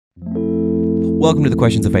Welcome to the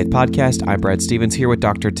Questions of Faith podcast. I'm Brad Stevens here with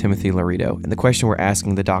Dr. Timothy Laredo. And the question we're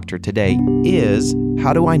asking the doctor today is,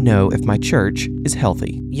 how do I know if my church is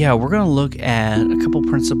healthy? Yeah, we're going to look at a couple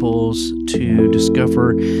principles to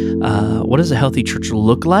discover what does a healthy church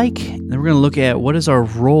look like. Then we're going to look at what is our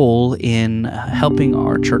role in helping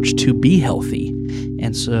our church to be healthy.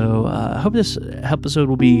 And so I hope this episode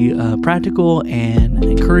will be practical and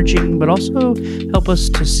encouraging, but also help us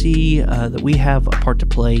to see that we have a part to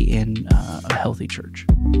play in a healthy church.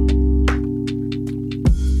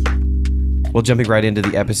 Well, jumping right into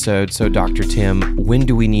the episode. So, Dr. Tim, when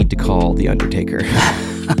do we need to call the undertaker?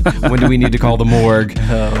 When do we need to call the morgue,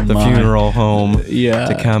 funeral home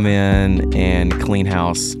to come in and clean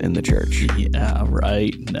house in the church? Yeah,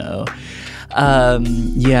 right. No.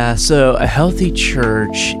 So a healthy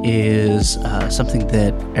church is something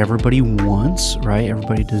that everybody wants, right?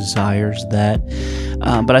 Everybody desires that.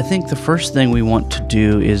 But I think the first thing we want to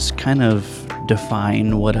do is kind of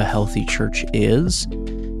define what a healthy church is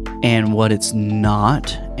and what it's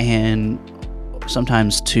not. And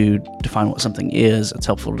sometimes to define what something is, it's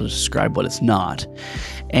helpful to describe what it's not.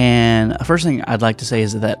 And the first thing I'd like to say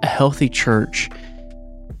is that a healthy church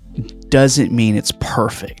doesn't mean it's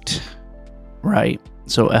perfect. Right.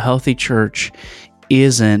 So a healthy church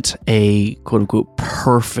isn't a quote unquote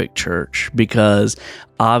perfect church, because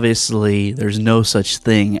obviously there's no such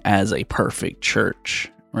thing as a perfect church.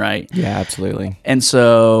 Right. Yeah, absolutely. And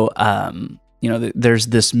so, there's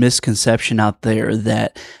this misconception out there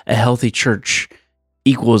that a healthy church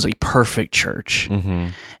equals a perfect church. Mm-hmm.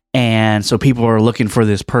 And so people are looking for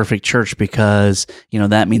this perfect church because,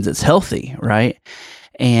 that means it's healthy. Right.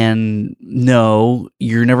 And no,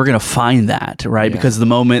 you're never going to find that, right? Yeah. Because the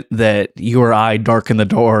moment that you or I darken the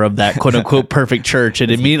door of that quote unquote perfect church,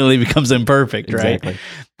 it immediately becomes imperfect, right? Exactly.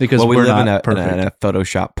 Because we we're live not in a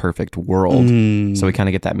Photoshop perfect world, so we kind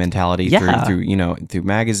of get that mentality through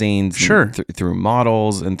magazines, sure, through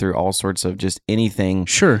models, and through all sorts of just anything.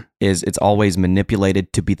 Sure, it's always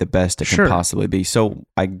manipulated to be the best it can possibly be. So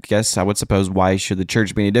I guess I would suppose, why should the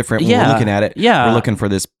church be any different? When we're looking at it, we're looking for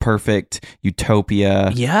this perfect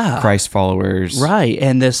utopia, Christ followers, right?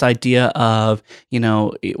 And this idea of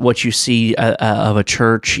what you see of a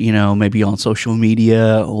church, maybe on social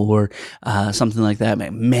media or something like that.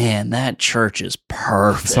 Man, that church is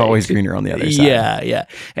perfect. It's always greener on the other side. Yeah.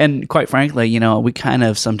 And quite frankly, we kind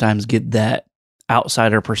of sometimes get that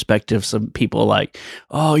outsider perspective. Some people like,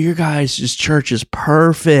 oh, your guys' church is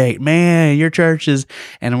perfect. Man, your church is,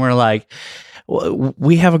 and we're like, well,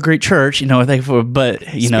 we have a great church, but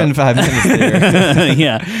spend 5 minutes there.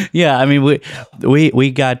 Yeah. I mean,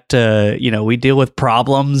 we got, we deal with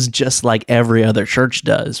problems just like every other church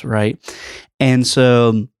does, right? And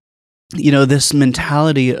so, this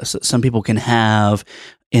mentality some people can have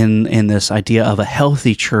in this idea of a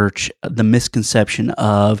healthy church, the misconception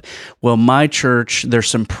of, well, my church, there's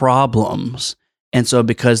some problems. And so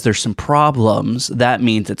because there's some problems, that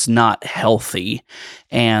means it's not healthy.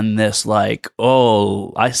 And this like,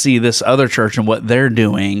 oh, I see this other church and what they're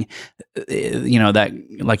doing,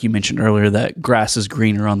 that, like you mentioned earlier, that grass is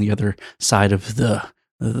greener on the other side of the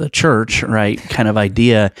church, right? Kind of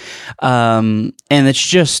idea. And it's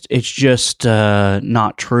just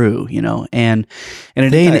not true, And in a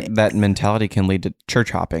day that mentality can lead to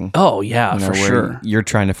church hopping. Oh yeah, for sure. You're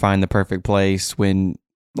trying to find the perfect place when,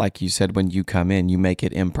 like you said, when you come in, you make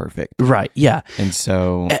it imperfect. Right. Yeah. And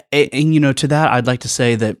so, and to that, I'd like to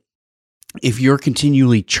say that if you're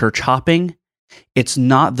continually church hopping, it's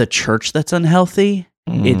not the church that's unhealthy.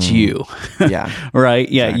 It's you. Yeah. Right?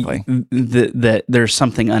 Yeah. Exactly. That there's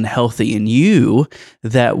something unhealthy in you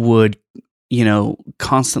that would,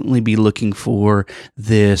 constantly be looking for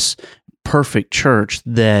this perfect church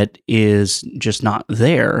that is just not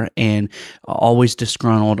there, and always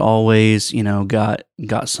disgruntled, always,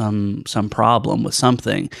 got some problem with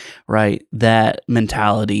something, right? That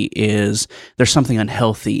mentality is, there's something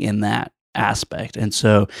unhealthy in that aspect. And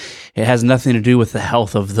so it has nothing to do with the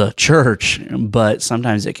health of the church, but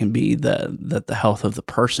sometimes it can be that the health of the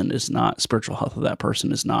person is not, spiritual health of that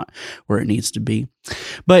person is not where it needs to be.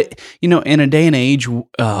 But, in a day and age in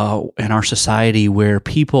our society where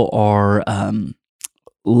people are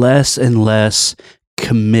less and less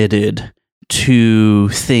committed to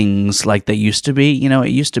things like they used to be, it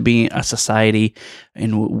used to be a society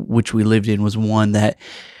in which we lived in was one that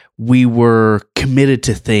we were committed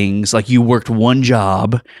to things. Like you worked one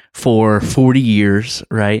job for 40 years,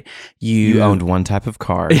 right? You owned one type of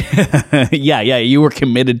car. Yeah. You were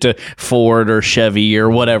committed to Ford or Chevy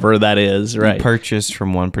or whatever that is, right? You purchased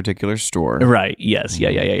from one particular store. Right. Yes.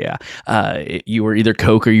 Yeah. You were either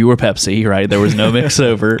Coke or you were Pepsi, right? There was no mix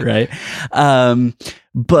over, right?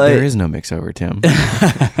 But there is no mix over, Tim.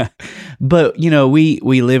 But,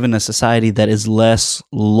 we live in a society that is less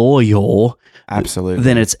loyal absolutely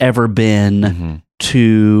than it's ever been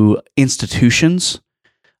to institutions.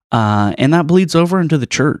 And that bleeds over into the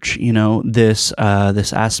church, this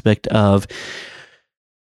aspect of,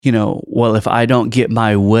 well, if I don't get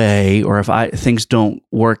my way, or if things don't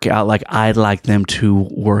work out like I'd like them to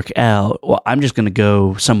work out, well, I'm just going to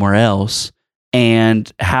go somewhere else, and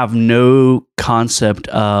have no concept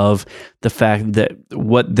of the fact that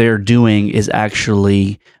what they're doing is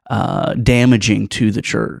actually damaging to the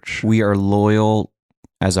church. We are loyal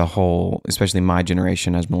as a whole, especially my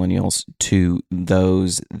generation as millennials, to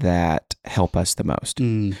those that help us the most.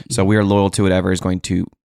 So we are loyal to whatever is going to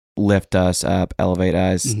lift us up, elevate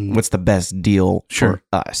us. What's the best deal for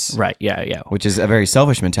us? Right. Yeah. Which is a very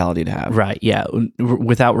selfish mentality to have. Right. Yeah.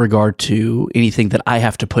 Without regard to anything that I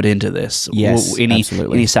have to put into this. Yes.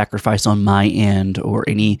 Absolutely. Any sacrifice on my end, or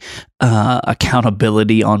any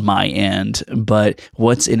accountability on my end. But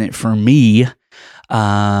what's in it for me?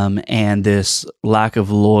 And this lack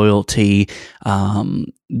of loyalty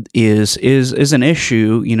is an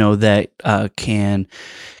issue, that can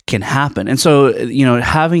happen. And so,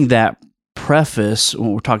 having that preface,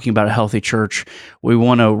 when we're talking about a healthy church, we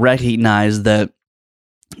want to recognize that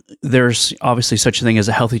there's obviously such a thing as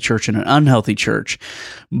a healthy church and an unhealthy church,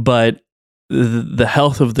 but the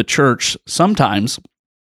health of the church sometimes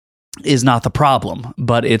is not the problem,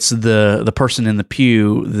 but it's the person in the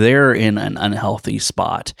pew. They're in an unhealthy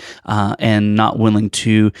spot, and not willing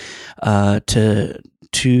to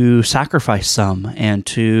sacrifice some, and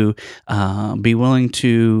to be willing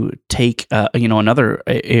to take. Another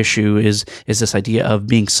issue is this idea of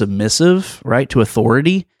being submissive, right, to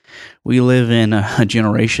authority. We live in a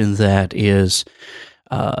generation that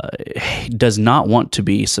does not want to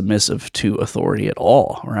be submissive to authority at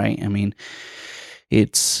all, right? I mean,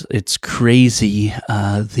 it's crazy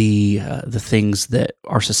the things that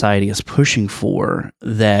our society is pushing for,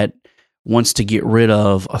 that wants to get rid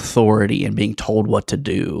of authority and being told what to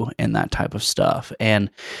do and that type of stuff.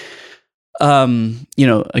 And again,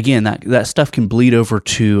 that stuff can bleed over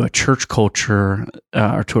to a church culture,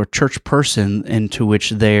 or to a church person, into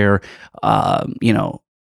which they're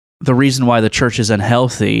the reason why the church is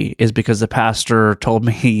unhealthy is because the pastor told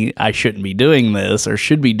me I shouldn't be doing this or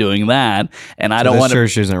should be doing that, and I don't want to.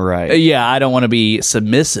 Church isn't right. Yeah, I don't want to be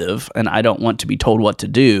submissive, and I don't want to be told what to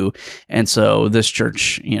do, and so this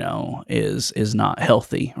church, is not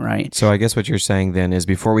healthy, right? So I guess what you're saying then is,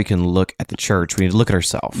 before we can look at the church, we need to look at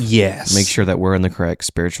ourselves. Yes, make sure that we're in the correct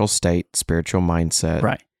spiritual state, spiritual mindset,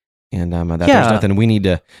 right? And that there's nothing we need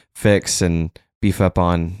to fix and beef up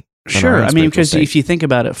on. Sure. I mean, because if you think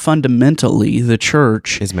about it, fundamentally, the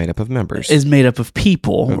church is made up of members, is made up of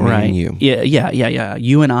people, right? You. Yeah.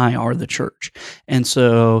 You and I are the church. And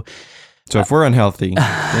so if we're unhealthy,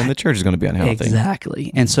 then the church is going to be unhealthy.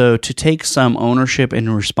 Exactly. And so to take some ownership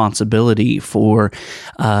and responsibility for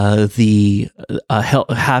having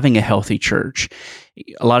a healthy church,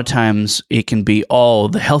 a lot of times it can be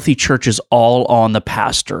the healthy church is all on the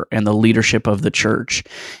pastor and the leadership of the church.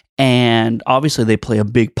 And obviously they play a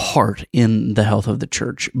big part in the health of the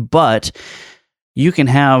church, but you can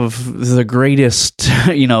have the greatest,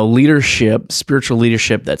 leadership, spiritual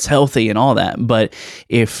leadership that's healthy and all that. But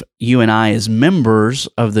if you and I as members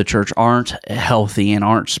of the church aren't healthy and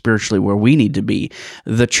aren't spiritually where we need to be,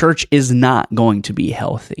 the church is not going to be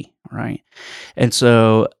healthy, right? And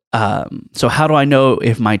so how do I know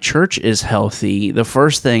if my church is healthy? The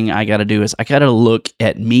first thing I got to do is I got to look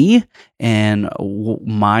at me and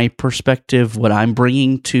my perspective, what I'm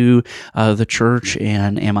bringing to the church,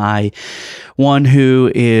 and am I one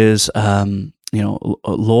who is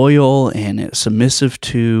loyal and submissive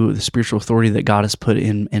to the spiritual authority that God has put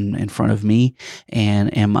in front of me,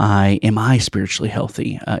 and am I spiritually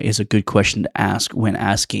healthy? Is a good question to ask when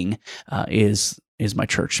asking, is my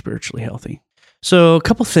church spiritually healthy? So a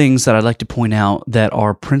couple things that I'd like to point out that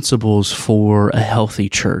are principles for a healthy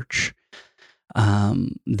church,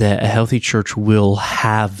 that a healthy church will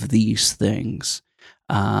have these things.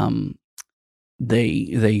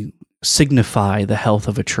 They signify the health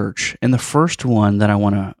of a church. And the first one that I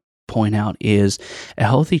want to point out is a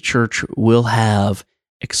healthy church will have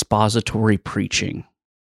expository preaching.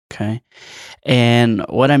 Okay. And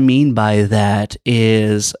what I mean by that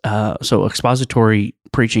is, so expository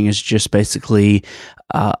preaching is just basically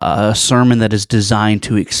a sermon that is designed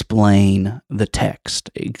to explain the text,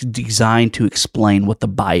 designed to explain what the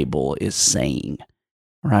Bible is saying,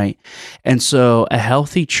 right? And so a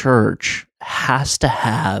healthy church has to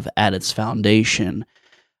have at its foundation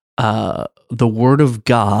the Word of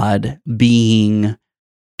God being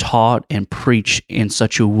taught and preached in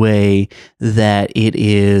such a way that it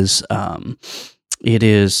is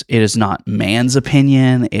not man's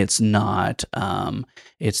opinion. It's not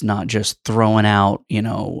just throwing out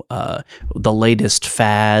the latest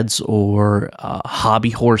fads or hobby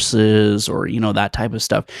horses or that type of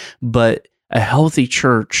stuff. But a healthy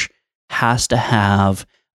church has to have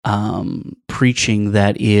preaching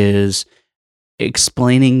that is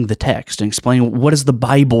explaining the text and explaining what does the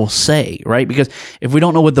Bible say, right? Because if we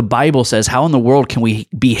don't know what the Bible says, how in the world can we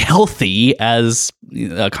be healthy as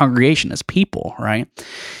a congregation, as people, right?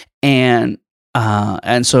 And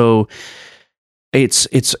so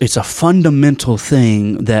it's a fundamental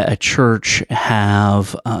thing that a church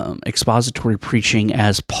have expository preaching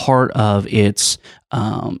as part of its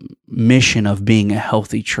mission of being a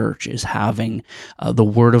healthy church, is having the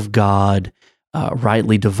Word of God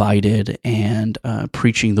rightly divided and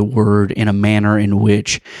preaching the Word in a manner in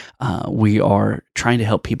which we are trying to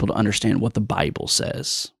help people to understand what the Bible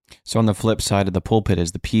says. So on the flip side of the pulpit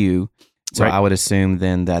is the pew. So right. I would assume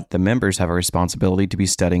then that the members have a responsibility to be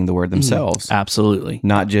studying the Word themselves. Absolutely.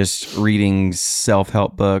 Not just reading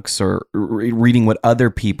self-help books or reading what other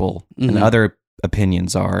people and other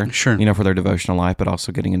opinions are, sure, for their devotional life, but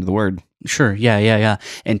also getting into the Word. Sure, yeah.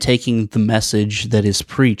 And taking the message that is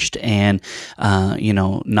preached and,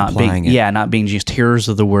 not being just hearers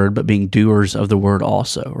of the Word, but being doers of the Word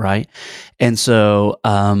also, right? And so,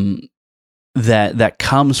 that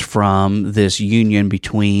comes from this union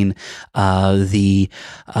between the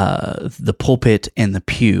pulpit and the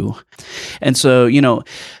pew. And so,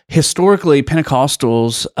 historically,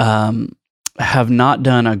 Pentecostals have not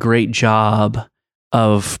done a great job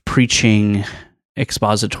of preaching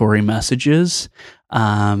expository messages.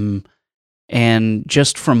 And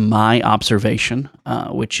just from my observation,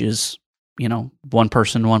 which is, one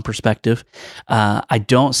person, one perspective, I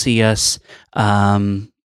don't see us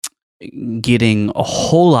getting a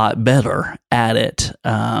whole lot better at it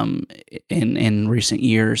in recent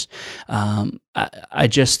years. I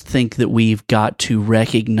just think that we've got to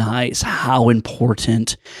recognize how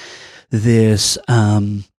important this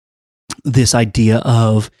idea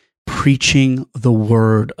of preaching the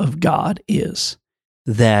Word of God is,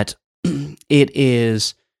 that it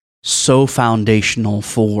is so foundational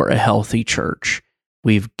for a healthy church.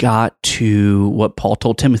 We've got to, what Paul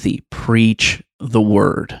told Timothy, preach the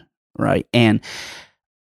Word. Right. And,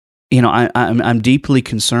 I'm deeply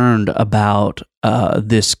concerned about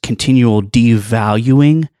this continual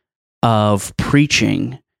devaluing of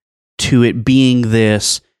preaching to it being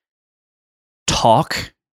this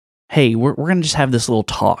talk. Hey, we're going to just have this little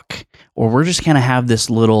talk, or we're just going to have this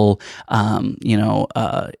little,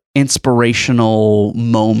 inspirational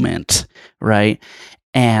moment. Right.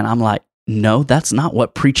 And I'm like, no, that's not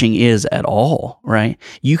what preaching is at all. Right.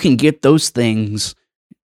 You can get those things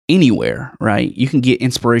anywhere, right? You can get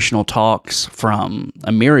inspirational talks from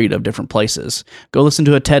a myriad of different places. Go listen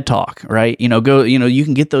to a TED Talk, right? You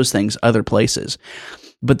can get those things other places.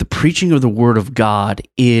 But the preaching of the Word of God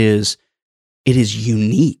is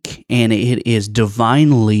unique, and it is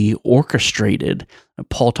divinely orchestrated.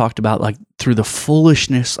 Paul talked about, like, through the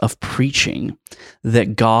foolishness of preaching,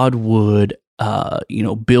 that God would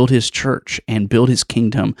build his church and build his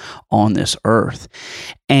kingdom on this earth.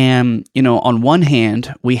 And, on one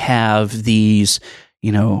hand, we have these,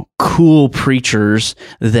 cool preachers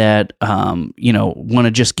that, want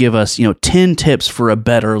to just give us, 10 tips for a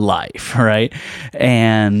better life, right?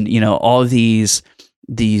 And, all these,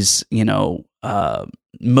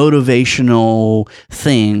 motivational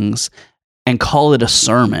things, and call it a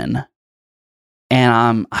sermon.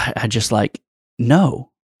 And I just like, no.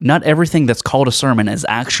 Not everything that's called a sermon is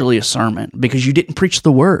actually a sermon, because you didn't preach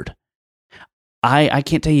the Word. I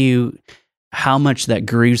can't tell you how much that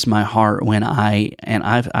grieves my heart when I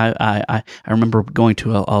remember going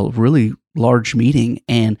to a really large meeting,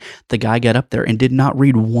 and the guy got up there and did not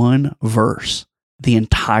read one verse, the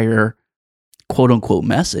entire quote unquote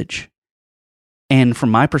message. And from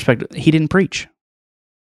my perspective, he didn't preach.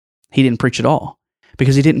 He didn't preach at all,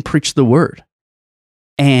 because he didn't preach the Word.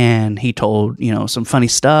 And he told, some funny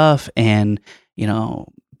stuff, and,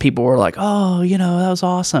 people were like, oh, that was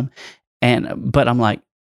awesome. But I'm like,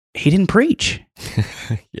 he didn't preach.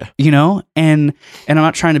 Yeah. And I'm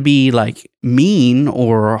not trying to be like mean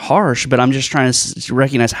or harsh, but I'm just trying to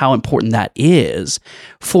recognize how important that is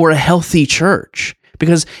for a healthy church.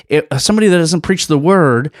 Because if somebody that doesn't preach the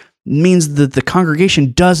word means that the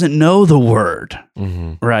congregation doesn't know the word,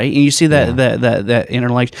 right? And you see that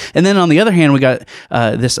interlinked. And then on the other hand, we got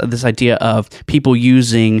this idea of people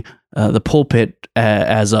using the pulpit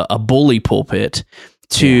as a bully pulpit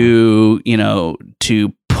to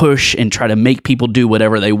to push and try to make people do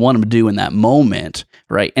whatever they want them to do in that moment,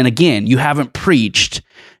 right? And again, you haven't preached.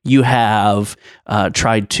 You have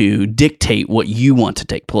tried to dictate what you want to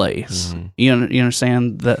take place. You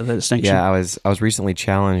understand the distinction? Yeah, I was recently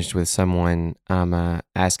challenged with someone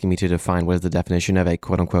asking me to define what is the definition of a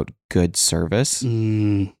quote unquote good service,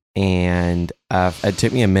 and it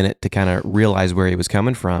took me a minute to kind of realize where he was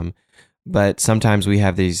coming from. But sometimes we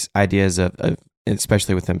have these ideas of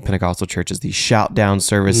especially within Pentecostal churches, these shout down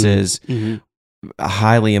services,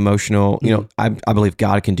 highly emotional. I believe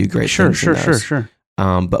God can do great things. Sure.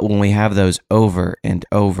 But when we have those over and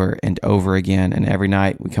over and over again, and every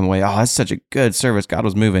night we come away, oh, that's such a good service. God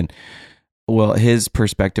was moving. Well, his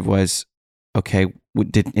perspective was, okay,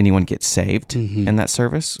 did anyone get saved in that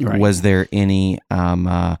service? Right. Was there any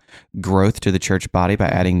growth to the church body by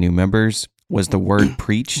adding new members? Was the word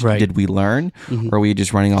preached? Right. Did we learn? Or were we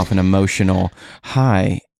just running off an emotional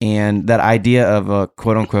high? And that idea of a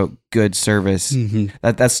quote unquote good service,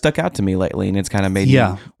 that stuck out to me lately. And it's kind of made me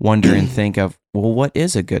wonder and think of, well, what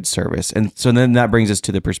is a good service? And so then that brings us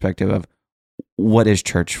to the perspective of what is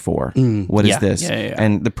church for? What is this?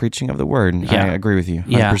 And the preaching of the word. I agree with you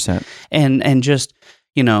 100%. And just,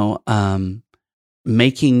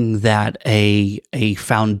 making that a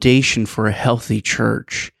foundation for a healthy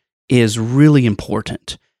church is really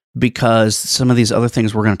important, because some of these other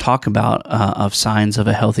things we're going to talk about of signs of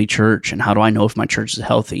a healthy church and how do I know if my church is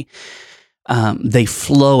healthy, they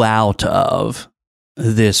flow out of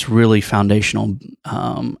this really foundational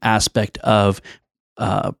aspect of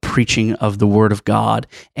preaching of the Word of God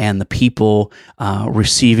and the people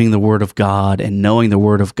receiving the Word of God and knowing the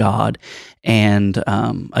Word of God. And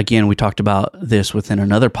again, we talked about this within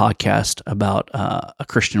another podcast about a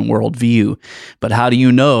Christian worldview. But how do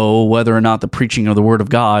you know whether or not the preaching of the Word of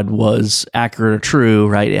God was accurate or true,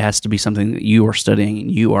 right? It has to be something that you are studying and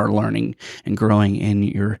you are learning and growing in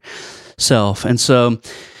yourself. And so,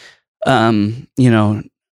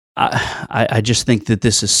 I just think that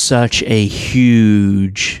this is such a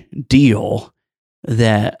huge deal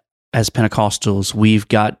that as Pentecostals we've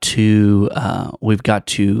got to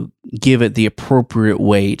give it the appropriate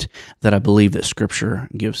weight that I believe that Scripture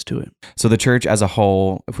gives to it. So the church as a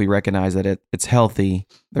whole, if we recognize that it's healthy,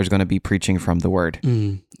 there's going to be preaching from the Word.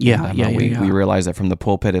 We realize that from the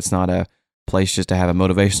pulpit, it's not a place just to have a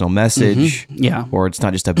motivational message, or it's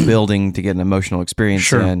not just a building to get an emotional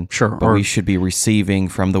experience in, but we should be receiving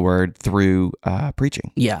from the Word through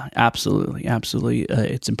preaching. Yeah, absolutely.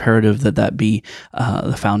 It's imperative that be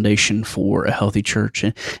the foundation for a healthy church.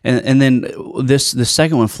 And then the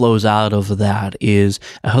second one flows out of that is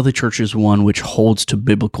a healthy church is one which holds to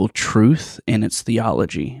biblical truth in its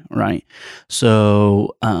theology, right?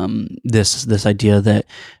 So this idea that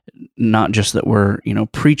not just that we're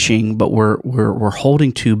preaching, but we're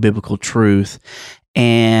holding to biblical truth,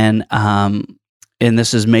 and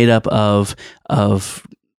this is made up of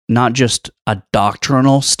not just a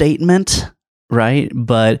doctrinal statement, right,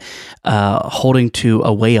 but holding to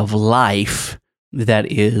a way of life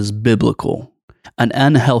that is biblical. An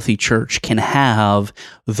unhealthy church can have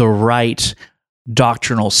the right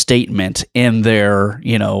doctrinal statement in their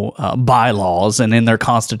bylaws and in their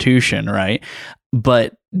constitution, right,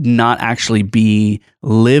 but not actually be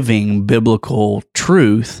living biblical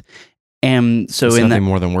truth. And so it's nothing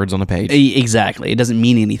more than words on a page. Exactly. It doesn't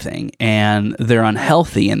mean anything. And they're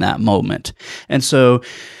unhealthy in that moment. And so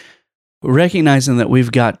recognizing that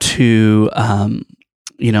we've got to,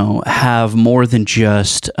 have more than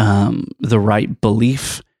just the right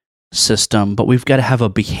belief system, but we've got to have a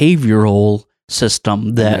behavioral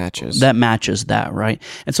system that matches that, right?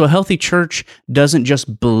 And so a healthy church doesn't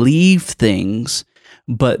just believe things,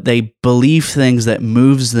 but they believe things that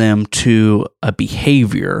moves them to a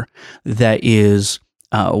behavior that is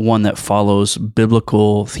one that follows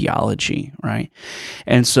biblical theology, right?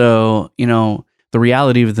 And so, the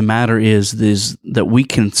reality of the matter is that we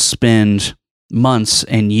can spend months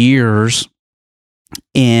and years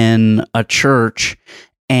in a church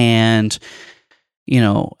and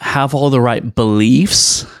have all the right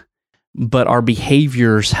beliefs, but our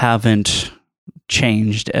behaviors haven't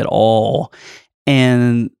changed at all.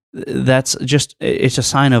 And that's it's a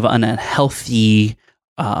sign of an unhealthy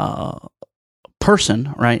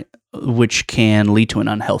person, right? which can lead to an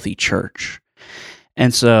unhealthy church.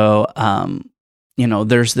 And so,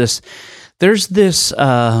 there's this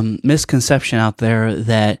misconception out there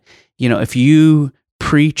that, if you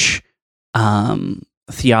preach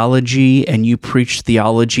theology and you preach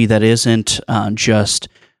theology that isn't just,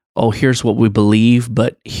 here's what we believe,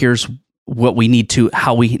 but here's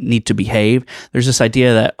how we need to behave. There's this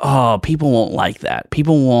idea that, people won't like that.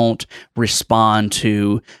 People won't respond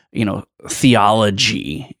to,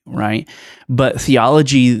 theology, right? But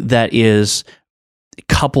theology that is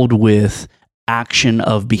coupled with action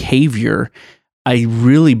of behavior, I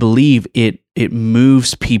really believe it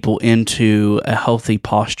moves people into a healthy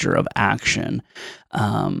posture of action,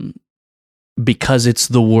 because it's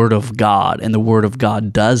the Word of God, and the Word of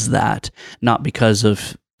God does that, not because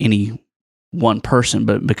of any one person,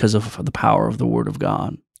 but because of the power of the Word of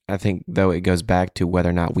God. I think, though, it goes back to whether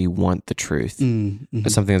or not we want the truth. Mm-hmm.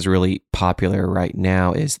 Something that's really popular right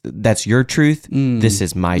now is, that's your truth, this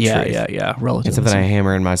is my truth. Yeah. Relativism. And something I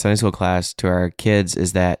hammer in my Sunday school class to our kids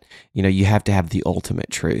is that, you have to have the ultimate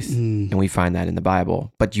truth. And we find that in the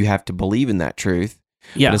Bible. But you have to believe in that truth.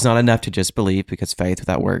 Yeah. But it's not enough to just believe, because faith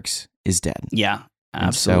without works is dead. Yeah, absolutely.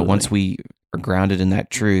 And so once we are grounded in that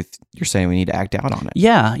truth, you're saying we need to act out on it.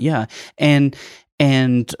 Yeah. And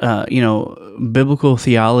biblical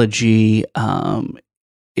theology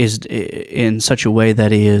is in such a way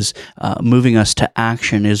that is moving us to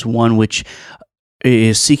action, is one which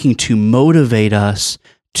is seeking to motivate us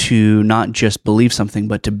to not just believe something,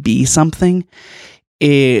 but to be something.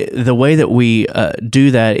 The way that we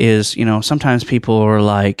do that is, sometimes people are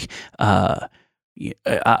like,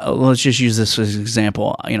 let's just use this as an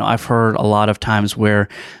example. I've heard a lot of times where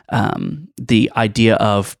the idea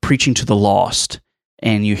of preaching to the lost,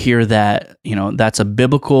 and you hear that, that's a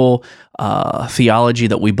biblical theology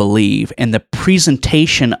that we believe, and the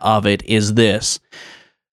presentation of it is this: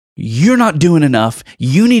 you're not doing enough.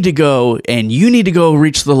 You need to go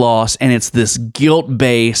reach the lost, and it's this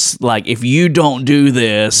guilt-based, like, if you don't do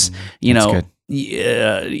this, you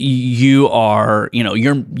are,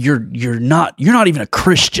 you're not even a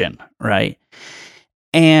Christian, right?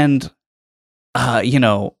 And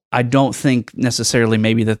I don't think necessarily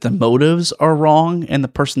maybe that the motives are wrong in the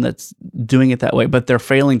person that's doing it that way, but they're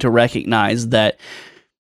failing to recognize that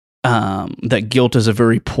that guilt is a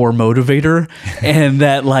very poor motivator, and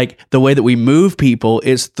that, like, the way that we move people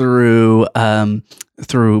is through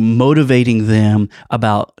motivating them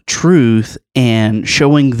about truth and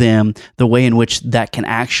showing them the way in which that can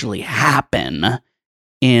actually happen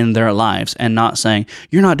in their lives, and not saying,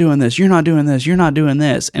 you're not doing this, you're not doing this, you're not doing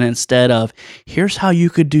this. And instead of, here's how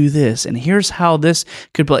you could do this, and here's how this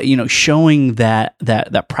could play, showing that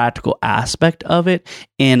practical aspect of it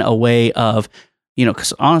in a way of,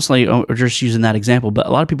 because honestly, we're just using that example, but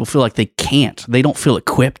a lot of people feel like they don't feel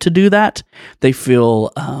equipped to do that. They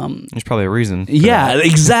feel... There's probably a reason. Yeah,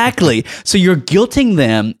 exactly. So you're guilting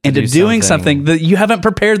them into doing something that you haven't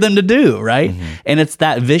prepared them to do, right? Mm-hmm. And it's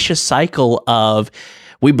that vicious cycle of,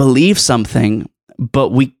 we believe something, but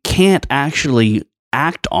we can't actually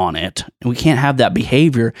act on it, and we can't have that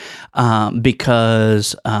behavior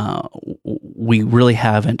because we really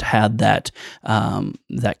haven't had that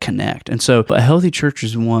connect. And so a healthy church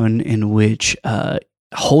is one in which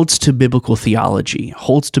holds to biblical theology,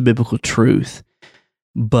 holds to biblical truth,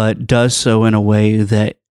 but does so in a way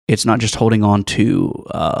that it's not just holding on to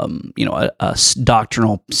a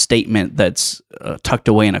doctrinal statement that's tucked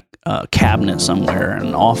away in a cabinet somewhere in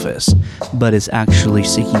an office, but is actually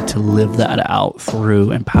seeking to live that out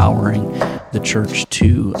through empowering the church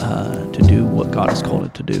to do what God has called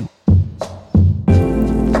it to do.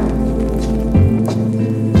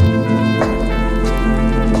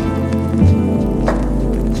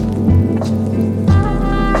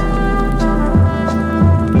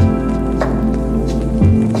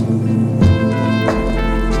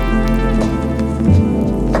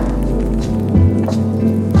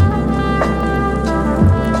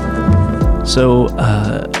 So,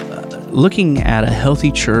 looking at a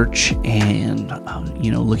healthy church and,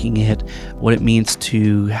 looking at what it means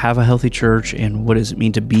to have a healthy church and what does it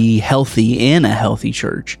mean to be healthy in a healthy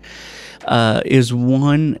church, a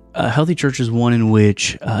healthy church is one in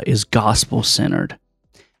which is gospel-centered.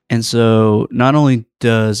 And so not only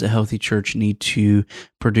does a healthy church need to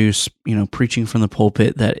produce, preaching from the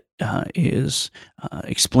pulpit that is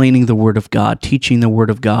explaining the Word of God, teaching the Word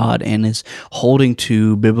of God, and is holding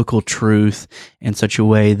to biblical truth in such a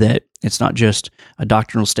way that it's not just a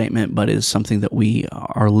doctrinal statement, but is something that we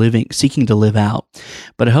are seeking to live out.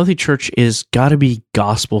 But a healthy church is got to be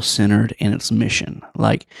gospel-centered in its mission.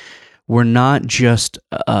 Like, we're not just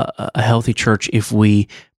a healthy church if we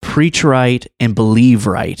preach right and believe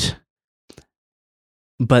right,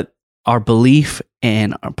 but our belief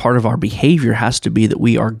and part of our behavior has to be that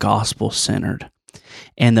we are gospel-centered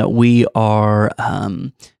and that we are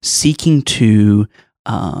seeking to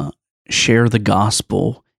share the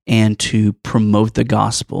gospel and to promote the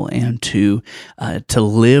gospel and to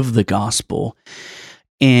live the gospel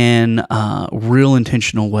in real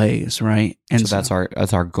intentional ways, right? And so that's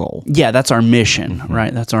our goal. Yeah, that's our mission,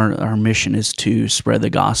 right? That's our mission is to spread the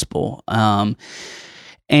gospel.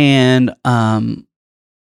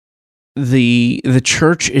 The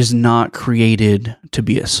church is not created to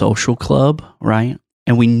be a social club, right?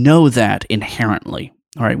 And we know that inherently,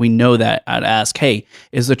 all right? We know that. I'd ask, hey,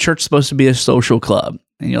 is the church supposed to be a social club?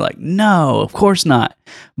 And you're like, no, of course not.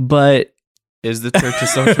 But is the church a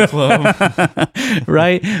social club?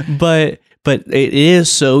 Right? But it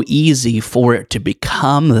is so easy for it to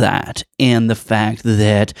become that, and the fact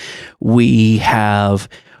that we have,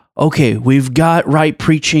 okay, we've got right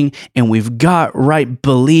preaching and we've got right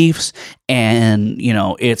beliefs, and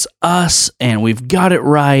it's us and we've got it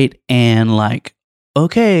right, and like,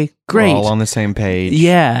 okay, great. We're all on the same page.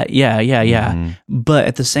 Yeah. But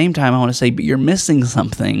at the same time, I want to say, but you're missing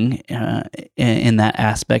something in that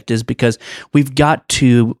aspect, is because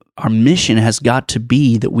our mission has got to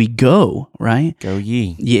be that we go, right? Go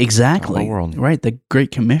ye. Yeah, exactly. All the world. Right, the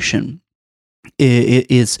Great Commission. It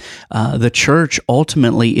is the church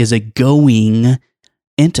ultimately is a going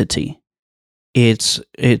entity. It's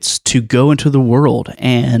to go into the world,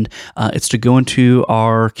 and it's to go into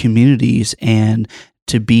our communities and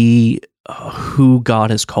to be who God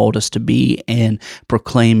has called us to be, and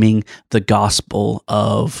proclaiming the gospel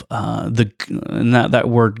of and that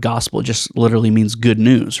word gospel just literally means good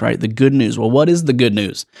news, right? The good news. Well, what is the good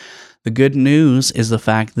news? The good news is the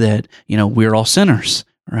fact that we're all sinners,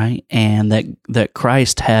 right? And that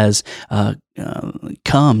Christ has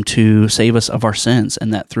come to save us of our sins,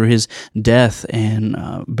 and that through his death and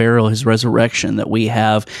burial, his resurrection, that we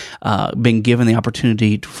have been given the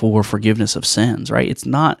opportunity for forgiveness of sins, right? It's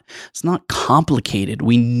not complicated.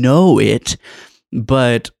 We know it,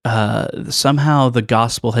 but somehow the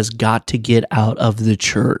gospel has got to get out of the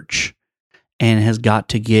church and has got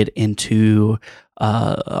to get into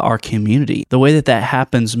our community. The way that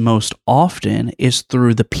happens most often is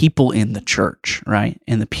through the people in the church, right?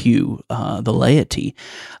 In the pew, the laity.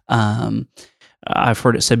 I've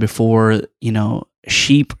heard it said before,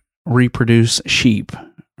 sheep reproduce sheep,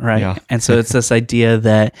 right? Yeah. And so it's this idea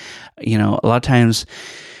that, a lot of times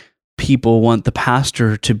people want the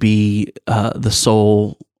pastor to be the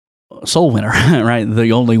soul winner, right?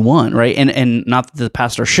 The only one, right? And not that the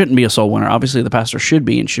pastor shouldn't be a soul winner. Obviously, the pastor should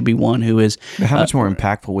be, and should be one who is. But how much more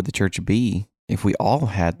impactful would the church be if we all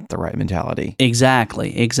had the right mentality?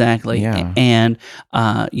 Exactly. Yeah. And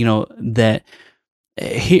that.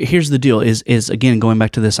 Here's the deal: is again going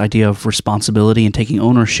back to this idea of responsibility and taking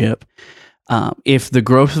ownership. If the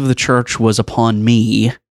growth of the church was upon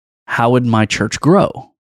me, how would my church grow?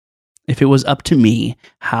 If it was up to me,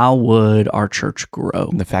 how would our church grow?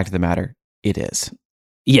 And the fact of the matter, it is.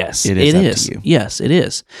 Yes, it is. Up to you. Yes, it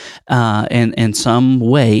is. And in some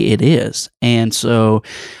way, it is. And so,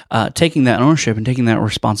 taking that ownership and taking that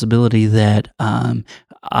responsibility that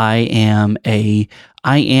I am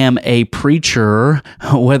a preacher,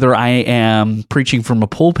 whether I am preaching from a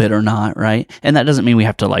pulpit or not, right? And that doesn't mean we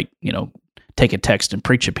have to take a text and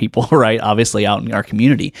preach at people, right? Obviously out in our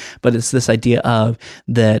community, but it's this idea of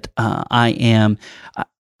that I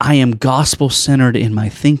am gospel-centered in my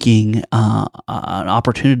thinking,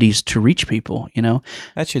 opportunities to reach people,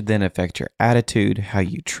 That should then affect your attitude, how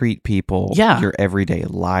you treat people, your everyday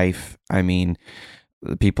life. I mean,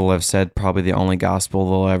 people have said probably the only gospel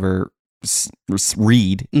they'll ever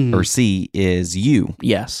read or see is you.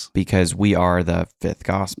 Yes. Because we are the fifth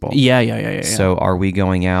gospel. Yeah. So are we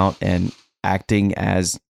going out and acting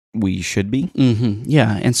as we should be? Mm-hmm.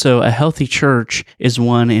 Yeah. And so a healthy church is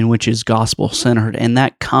one in which is gospel-centered, and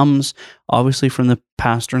that comes obviously from the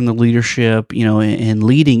pastor and the leadership, and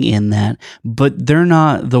leading in that, but they're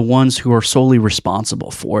not the ones who are solely responsible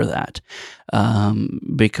for that.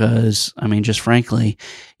 Because, just frankly,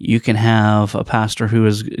 you can have a pastor who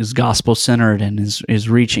is gospel-centered and is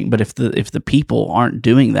reaching, but if the people aren't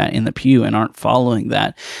doing that in the pew and aren't following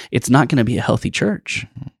that, it's not going to be a healthy church,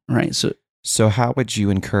 right? So how would you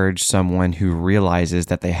encourage someone who realizes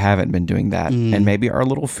that they haven't been doing that and maybe are a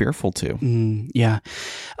little fearful too? Yeah.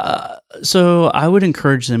 So I would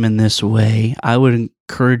encourage them in this way. I would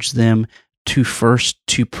encourage them to first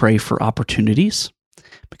to pray for opportunities,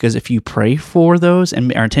 because if you pray for those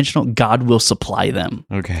and are intentional, God will supply them.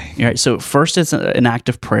 Okay. All right. So first, it's an act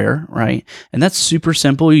of prayer, right? And that's super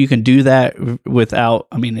simple. You can do that without.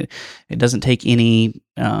 I mean, it doesn't take any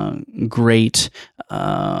great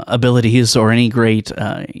abilities or any great.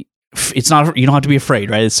 It's not. You don't have to be afraid,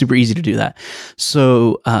 right? It's super easy to do that.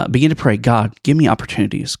 So begin to pray. God, give me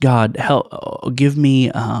opportunities. God, help. Give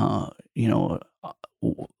me.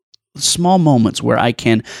 Small moments where I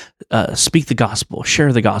can speak the gospel,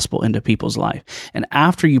 share the gospel into people's life. And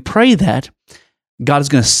after you pray that, God is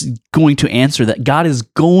going to answer that. God is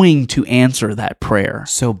going to answer that prayer.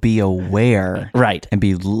 So be aware. Right. And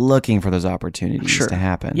be looking for those opportunities to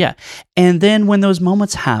happen. Yeah. And then when those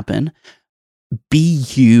moments happen, be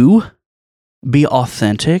you, be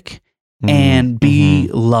authentic, and be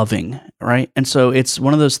loving, right? And so it's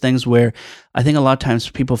one of those things where I think a lot of times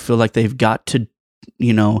people feel like they've got to,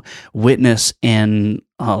 witness in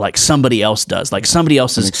like somebody else does, like somebody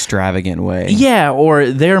else's extravagant way. Yeah, or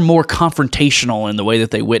they're more confrontational in the way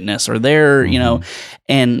that they witness, or they're,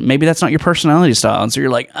 and maybe that's not your personality style. And so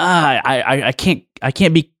you're like, I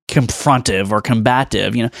can't be confrontive or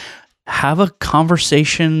combative, Have a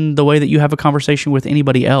conversation the way that you have a conversation with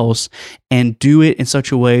anybody else, and do it in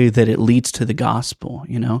such a way that it leads to the gospel,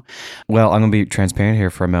 Well, I'm going to be transparent here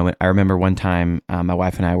for a moment. I remember one time my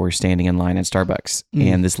wife and I were standing in line at Starbucks,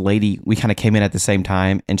 and this lady, we kind of came in at the same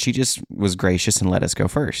time, and she just was gracious and let us go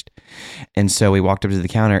first. And so we walked up to the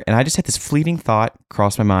counter, and I just had this fleeting thought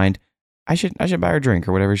cross my mind, I should buy her a drink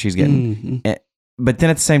or whatever she's getting. But then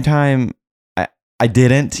at the same time, I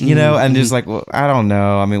didn't, and just like, well, I don't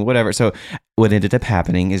know. I mean, whatever. So what ended up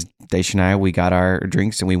happening is Daisha and we got our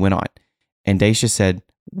drinks and we went on. And Daisha said,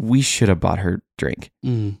 we should have bought her drink.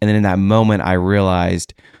 And then in that moment, I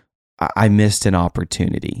realized I missed an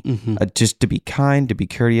opportunity just to be kind, to be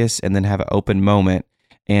courteous, and then have an open moment.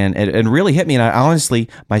 And it really hit me. And I honestly,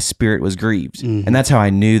 my spirit was grieved. And that's how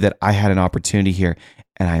I knew that I had an opportunity here.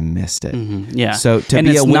 And I missed it. Yeah. So and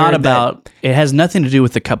be it's aware not about, it has nothing to do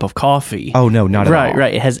with the cup of coffee. Oh, no, not at all.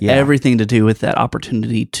 Right. It has everything to do with that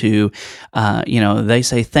opportunity to, they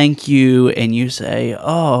say thank you, and you say,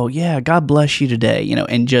 oh, yeah, God bless you today,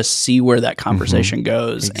 and just see where that conversation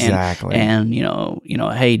goes. Exactly. And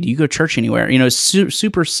hey, do you go to church anywhere?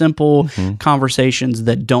 Super simple conversations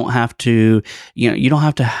that don't have to, you don't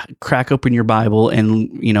have to crack open your Bible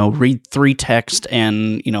and, read 3 texts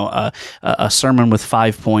and, a sermon with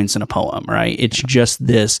 5 points in a poem, right? It's just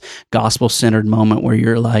this gospel-centered moment where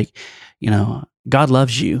you're like, God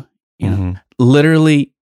loves you.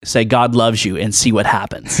 Literally say God loves you and see what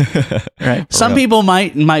happens. Right? Some people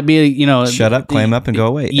might be, shut up, clam up, and go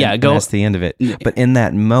away. Yeah, and that's the end of it. But in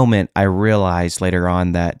that moment, I realized later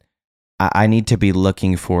on that I need to be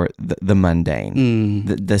looking for the mundane,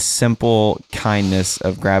 the simple kindness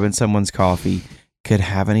of grabbing someone's coffee could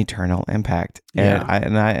have an eternal impact.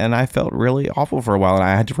 And I felt really awful for a while, and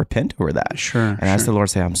I had to repent over that. And ask the Lord,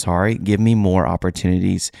 say, I'm sorry, give me more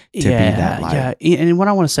opportunities to be that light. Yeah. And what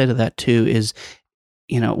I want to say to that too is,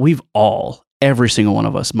 we've all, every single one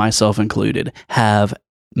of us, myself included, have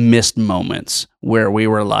missed moments where we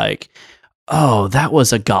were like, oh, that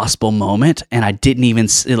was a gospel moment, and I didn't even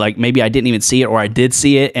maybe I didn't even see it, or I did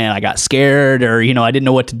see it and I got scared, or I didn't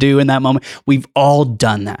know what to do in that moment. We've all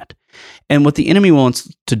done that. And what the enemy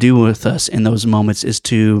wants to do with us in those moments is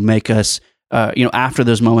to make us, after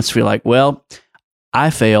those moments, feel like, well,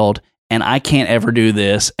 I failed and I can't ever do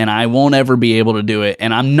this and I won't ever be able to do it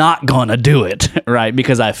and I'm not going to do it, right?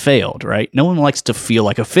 Because I failed, right? No one likes to feel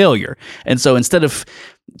like a failure. And so instead of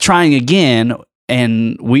trying again,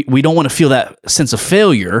 and we don't want to feel that sense of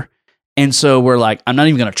failure, and so we're like, I'm not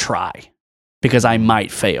even going to try because I might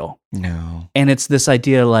fail. No. And it's this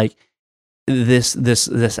idea like,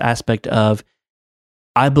 this aspect of,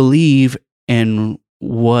 I believe in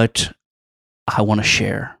what I want to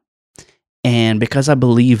share, and because I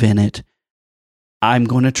believe in it, I'm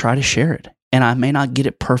going to try to share it. And I may not get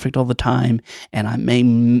it perfect all the time, and I may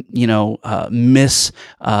miss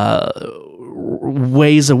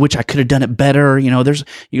ways of which I could have done it better.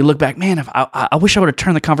 You look back, man, if I wish I would have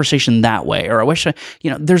turned the conversation that way, or I wish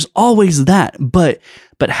there's always that, but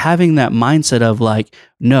having that mindset of like,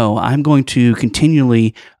 no, I'm going to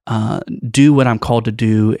continually do what I'm called to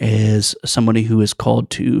do as somebody who is called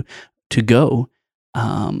to go.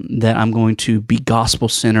 That I'm going to be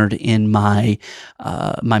gospel-centered in my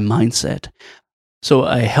my mindset. So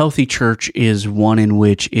a healthy church is one in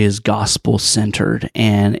which is gospel-centered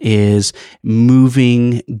and is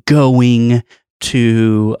going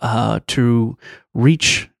to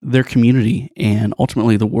reach their community and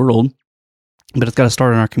ultimately the world. But it's got to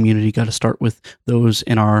start in our community, got to start with those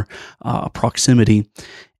in our proximity.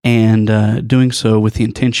 and doing so with the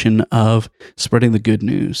intention of spreading the good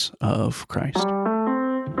news of Christ.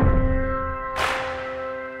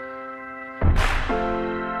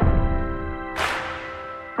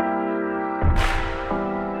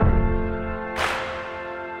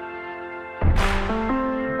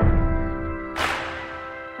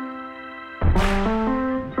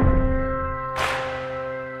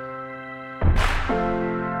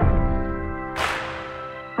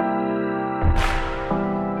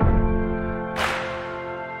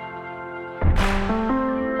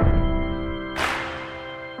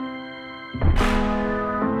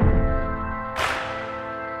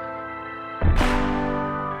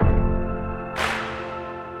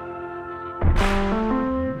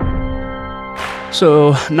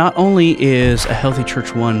 So not only is a healthy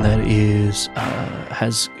church one that is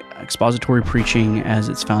has expository preaching as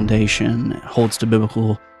its foundation, holds to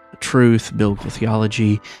biblical truth, biblical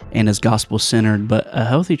theology, and is gospel-centered, but a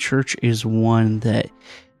healthy church is one that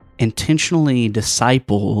intentionally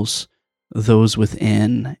disciples those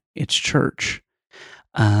within its church.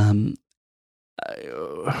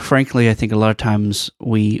 Frankly, I think a lot of times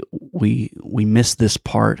we miss this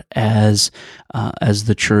part as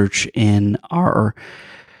the church in our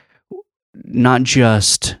not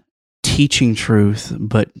just teaching truth,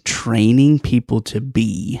 but training people to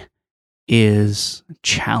be is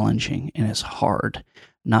challenging and is hard.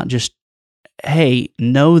 Not just, hey,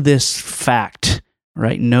 know this fact,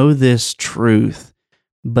 right? Know this truth,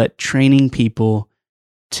 but training people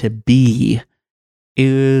to be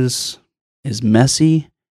is messy,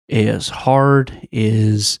 is hard,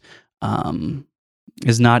 is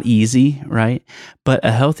not easy, right? But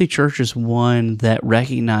a healthy church is one that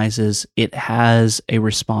recognizes it has a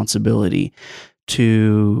responsibility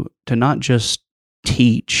to not just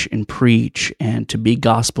teach and preach and to be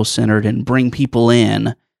gospel-centered and bring people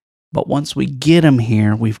in, but once we get them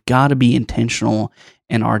here, we've got to be intentional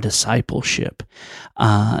in our discipleship.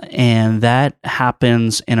 And that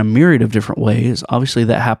happens in a myriad of different ways. Obviously,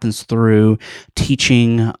 that happens through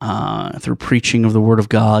teaching, through preaching of the Word of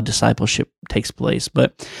God. Discipleship takes place.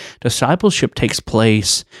 But discipleship takes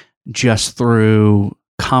place just through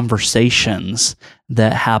conversations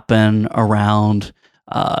that happen around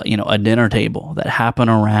a dinner table, that happen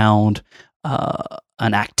around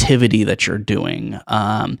an activity that you're doing.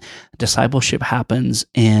 Discipleship happens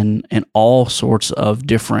in all sorts of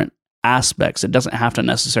different aspects. It doesn't have to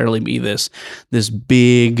necessarily be this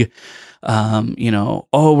big,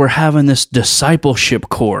 we're having this discipleship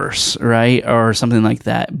course, right? Or something like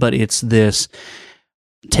that. But it's this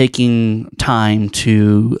taking time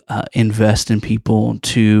to invest in people,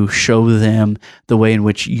 to show them the way in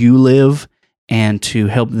which you live, and to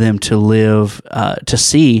help them to live, to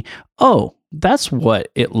see, oh, that's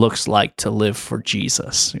what it looks like to live for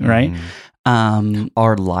Jesus, right?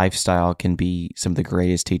 Our lifestyle can be some of the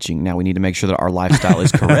greatest teaching. Now, we need to make sure that our lifestyle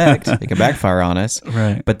is correct. It can backfire on us.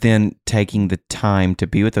 Right. But then taking the time to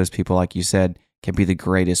be with those people, like you said, can be the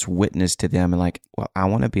greatest witness to them. And like, well, I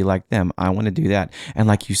want to be like them. I want to do that. And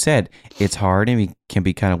like you said, it's hard and it can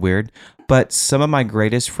be kind of weird. But some of my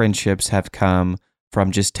greatest friendships have come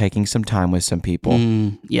from just taking some time with some people,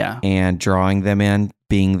 and drawing them in,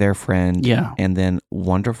 being their friend, and then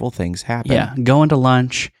wonderful things happen. Yeah, going to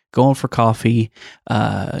lunch, going for coffee,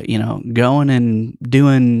 going and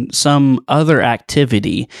doing some other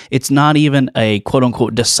activity. It's not even a quote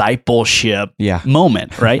unquote discipleship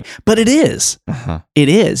moment, right? But it is. It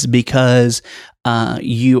is, because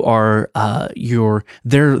they're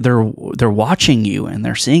watching you, and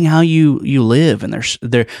they're seeing how you live, and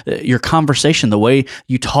they're your conversation, the way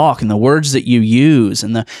you talk, and the words that you use,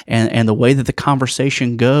 and the way that the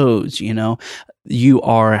conversation goes. You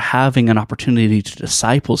are having an opportunity to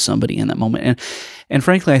disciple somebody in that moment, and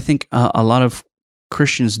frankly, I think a lot of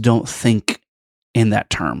Christians don't think in that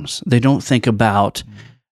terms. They don't think about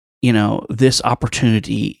this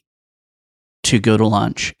opportunity to go to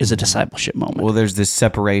lunch is a discipleship moment. Well, there's this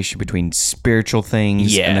separation between spiritual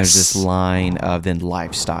things, and there's this line of then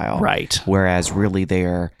lifestyle. Right. Whereas really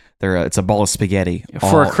it's a ball of spaghetti.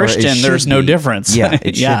 For a Christian, there's no difference. Yeah,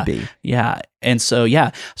 it should be. Yeah. And so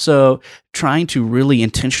trying to really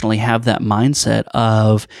intentionally have that mindset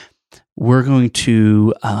of we're going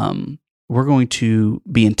to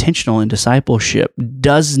be intentional in discipleship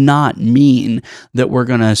does not mean that we're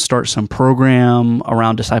going to start some program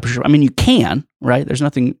around discipleship. I mean, you can, right? There's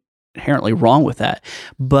nothing inherently wrong with that.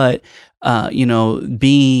 But,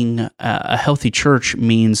 being a healthy church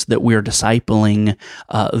means that we're discipling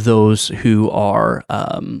those who are,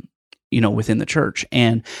 within the church.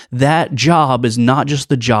 And that job is not just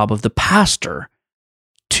the job of the pastor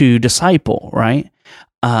to disciple, right?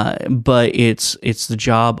 but it's the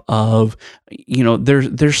job of,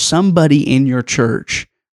 there's somebody in your church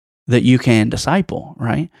that you can disciple,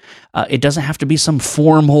 right? It doesn't have to be some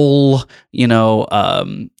formal,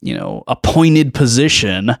 appointed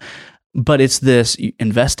position, but it's this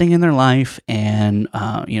investing in their life and,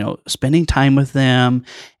 spending time with them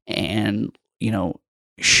and,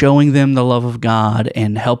 showing them the love of God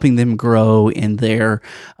and helping them grow in their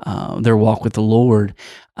walk with the Lord,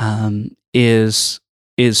 is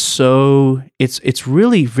so it's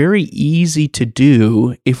really very easy to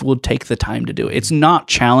do if we'll take the time to do it. It's not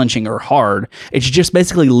challenging or hard. It's just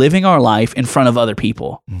basically living our life in front of other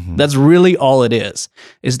people. Mm-hmm. That's really all it is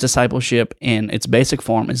discipleship in its basic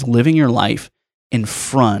form is living your life in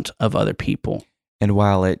front of other people. And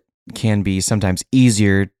while it can be sometimes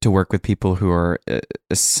easier to work with people who are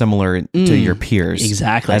similar to your peers.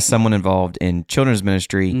 Exactly. As someone involved in children's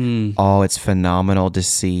ministry, it's phenomenal to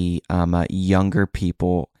see younger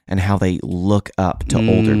people and how they look up to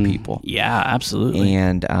older people. Yeah, absolutely.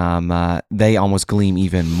 And they almost gleam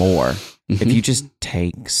even more if you just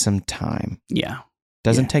take some time. Yeah.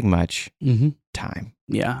 Doesn't take much time.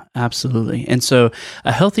 Yeah, absolutely. And so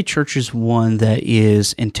a healthy church is one that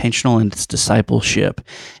is intentional in its discipleship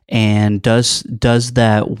and does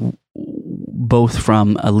that both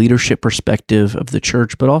from a leadership perspective of the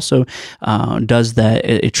church, but also does that,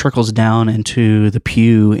 it trickles down into the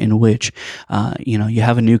pew in which, you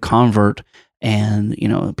have a new convert. And,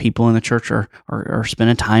 people in the church are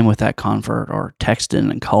spending time with that convert or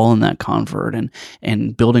texting and calling that convert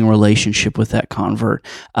and building a relationship with that convert.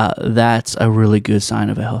 That's a really good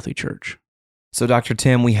sign of a healthy church. So, Dr.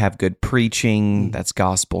 Tim, we have good preaching that's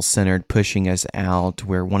gospel-centered, pushing us out.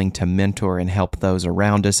 We're wanting to mentor and help those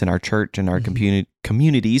around us in our church and our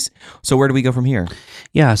communities. So where do we go from here?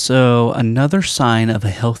 Yeah, so another sign of a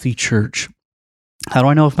healthy church, how do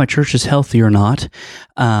I know if my church is healthy or not?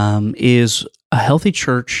 Is a healthy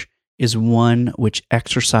church is one which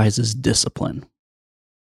exercises discipline.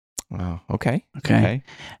 Oh, okay.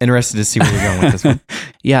 Interested to see where you're going with this one.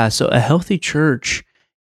 Yeah, so a healthy church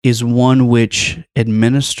is one which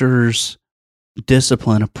administers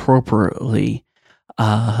discipline appropriately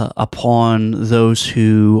upon those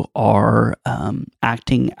who are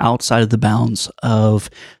acting outside of the bounds of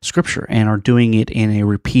Scripture and are doing it in a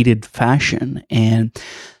repeated fashion. And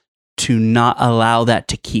to not allow that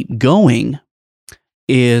to keep going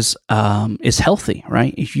is healthy,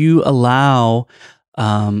 right? If you allow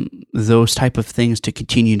those type of things to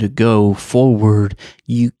continue to go forward,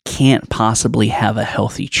 you can't possibly have a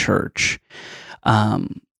healthy church.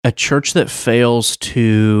 A church that fails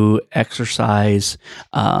to exercise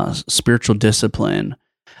spiritual discipline,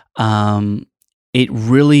 it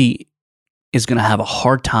really is going to have a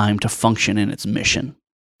hard time to function in its mission.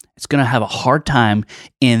 It's going to have a hard time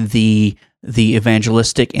in the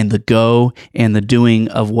evangelistic and the go and the doing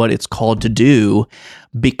of what it's called to do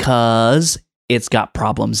because it's got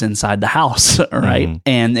problems inside the house, right? Mm-hmm.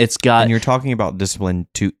 And you're talking about discipline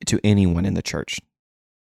to anyone in the church.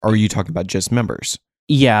 Or are you talking about just members?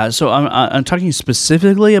 Yeah, so I'm talking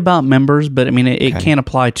specifically about members, but I mean, it can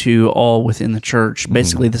apply to all within the church.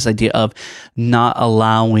 Basically, this idea of not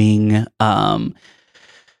allowing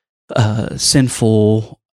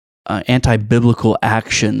sinful, anti-biblical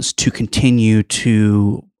actions to continue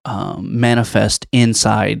to manifest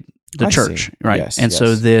inside the church, right? Yes, and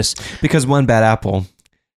so this... Because one bad apple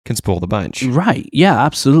can spoil the bunch. Right, yeah,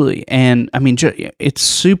 absolutely. And I mean, it's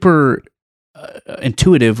super...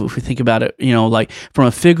 intuitive if we think about it, like from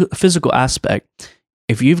a physical aspect.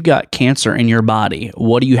 If you've got cancer in your body,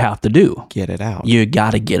 what do you have to do? Get it out. You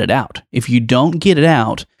got to get it out. If you don't get it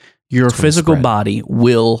out, your physical body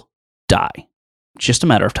will die. It's just a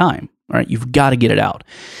matter of time, right? You've got to get it out.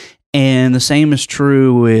 And the same is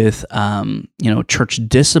true with, church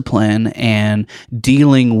discipline and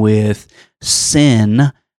dealing with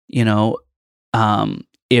sin.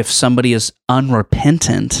 If somebody is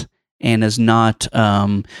unrepentant and is not,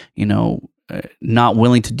 not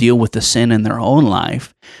willing to deal with the sin in their own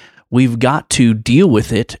life, we've got to deal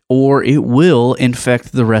with it or it will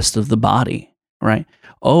infect the rest of the body, right?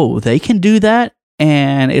 Oh, they can do that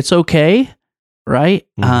and it's okay, right?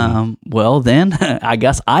 Mm-hmm. Well, then I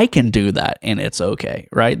guess I can do that and it's okay,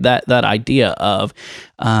 right? That idea of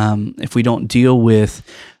if we don't deal with,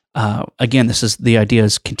 again, this is the idea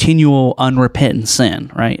is continual unrepentant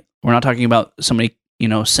sin, right? We're not talking about somebody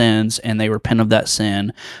sins and they repent of that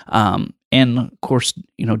sin. And of course,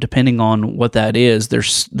 depending on what that is,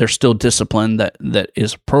 there's still discipline that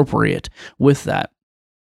is appropriate with that.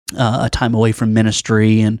 A time away from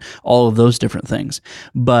ministry and all of those different things.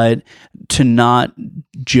 But to not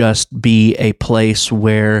just be a place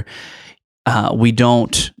where we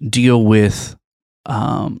don't deal with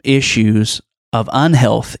issues of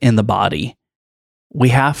unhealth in the body. We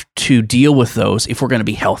have to deal with those if we're going to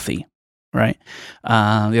be healthy, right? The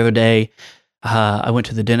other day, I went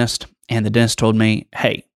to the dentist, and the dentist told me,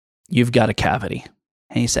 "Hey, you've got a cavity."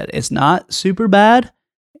 And he said, "It's not super bad,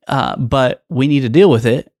 but we need to deal with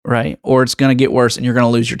it, right? Or it's going to get worse and you're going to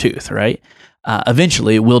lose your tooth, right?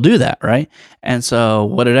 Eventually, we'll do that, right?" And so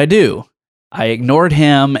what did I do? I ignored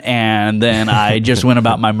him, and then I just went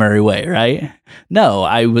about my merry way, right? No,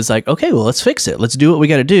 I was like, okay, well, let's fix it. Let's do what we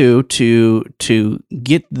got to do to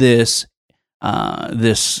get this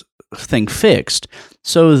this thing fixed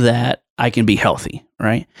so that I can be healthy,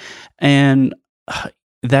 right? And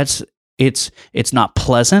it's not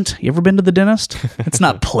pleasant. You ever been to the dentist? It's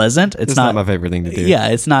not pleasant. It's not my favorite thing to do. Yeah,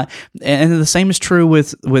 it's not. And the same is true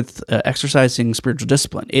with exercising spiritual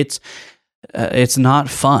discipline. It's not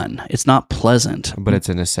fun. It's not pleasant. But it's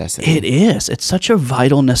a necessity. It is. It's such a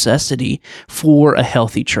vital necessity for a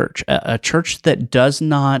healthy church. A church that does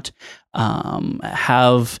not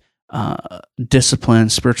have discipline,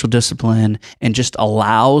 spiritual discipline, and just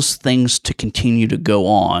allows things to continue to go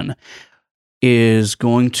on is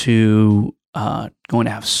going to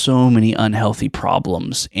have so many unhealthy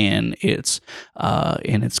problems in its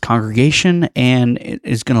congregation, and it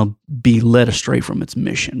is going to be led astray from its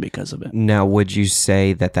mission because of it. Now, would you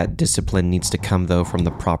say that discipline needs to come though from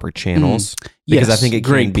the proper channels? Because yes, I think it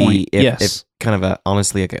can be if kind of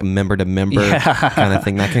honestly like a member to member kind of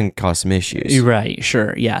thing that can cause some issues. Right.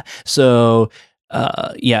 Sure. Yeah. So.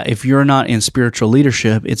 If you're not in spiritual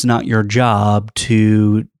leadership, it's not your job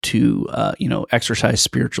to exercise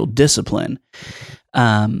spiritual discipline.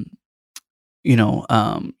 You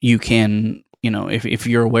can, if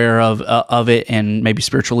you're aware of it, and maybe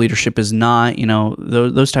spiritual leadership is not,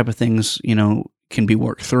 those type of things, can be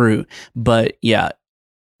worked through. But yeah,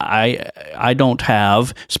 I don't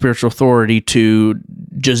have spiritual authority to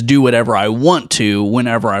just do whatever I want to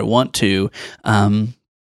whenever I want to.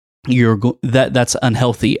 That's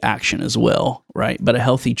unhealthy action as well, right? But a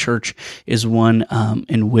healthy church is one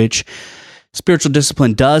in which spiritual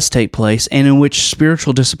discipline does take place, and in which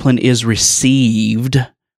spiritual discipline is received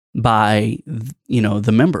by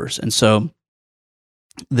the members. And so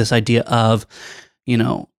this idea of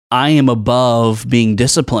I am above being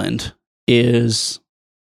disciplined is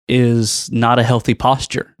not a healthy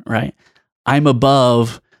posture, right? I'm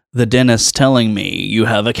above the dentist telling me you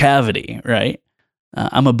have a cavity, right?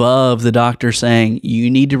 I'm above the doctor saying you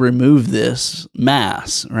need to remove this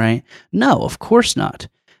mass, right? No, of course not.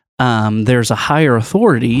 There's a higher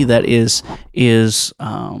authority that is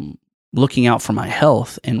looking out for my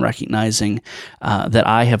health and recognizing that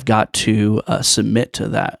I have got to submit to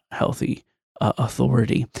that healthy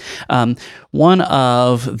authority. One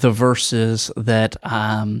of the verses that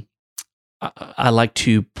I like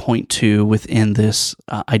to point to within this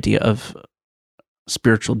idea of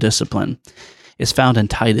spiritual discipline is found in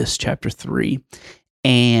Titus chapter 3.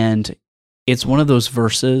 And it's one of those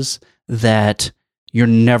verses that you're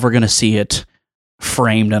never going to see it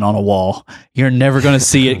framed and on a wall. You're never going to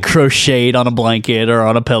see it crocheted on a blanket or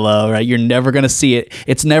on a pillow, right? You're never going to see it.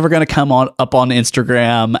 It's never going to come up on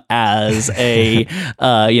Instagram as a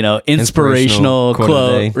inspirational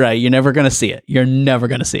quote, right? You're never going to see it. You're never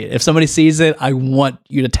going to see it. If somebody sees it, I want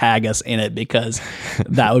you to tag us in it, because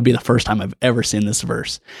that would be the first time I've ever seen this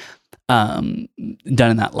verse done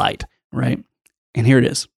in that light, right? And here it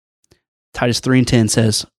is. Titus 3:10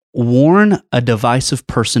 says, "Warn a divisive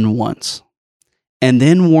person once, and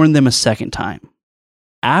then warn them a second time.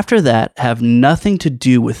 After that, have nothing to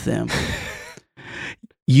do with them.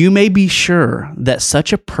 You may be sure that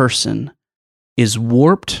such a person is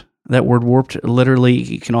warped." That word warped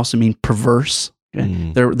literally can also mean perverse.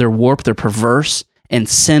 Okay? They're warped, they're perverse and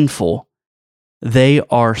sinful. They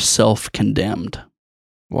are self-condemned.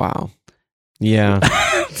 Wow. Yeah.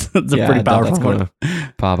 It's a pretty powerful that's going to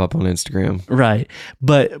pop up on Instagram. Right.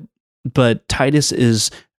 But Titus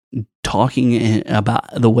is talking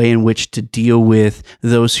about the way in which to deal with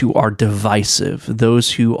those who are divisive,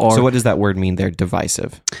 those who are... So what does that word mean there,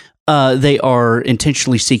 divisive? They are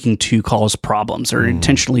intentionally seeking to cause problems, or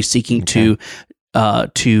intentionally seeking to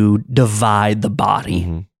divide the body.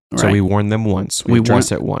 Mm-hmm. Right? So we warn them once. We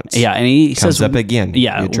address it once. Yeah, and he Comes says... up again.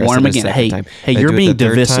 Yeah, warn them again. Hey, you're being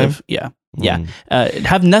divisive. Yeah. Yeah,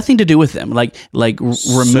 have nothing to do with them. Like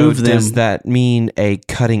remove them. Does that mean a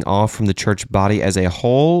cutting off from the church body as a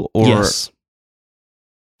whole, or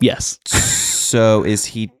yes? So is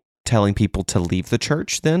he telling people to leave the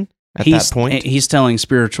church then? At that point, he's telling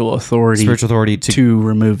spiritual authority to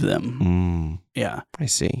remove them. Yeah, I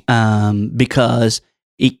see. Because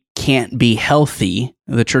it can't be healthy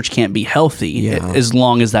The church can't be healthy as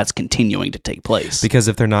long as that's continuing to take place. Because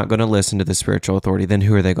if they're not going to listen to the spiritual authority, then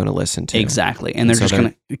who are they going to listen to? Exactly, and they're just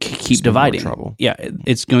going to keep dividing. Yeah,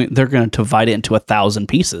 they're going to divide it into 1,000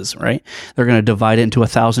 pieces, right? They're going to divide it into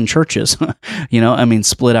 1,000 churches.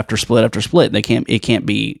 Split after split after split. It can't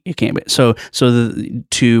be. So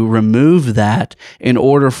to remove that in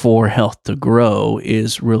order for health to grow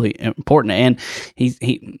is really important. And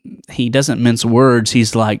he doesn't mince words.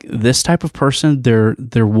 He's like, this type of person, they're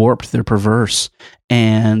warped, they're perverse,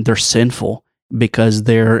 and they're sinful because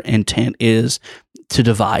their intent is to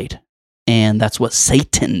divide. And that's what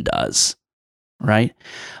Satan does, right?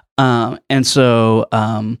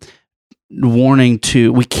 Warning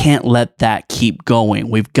to, we can't let that keep going.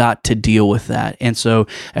 We've got to deal with that. And so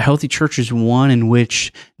a healthy church is one in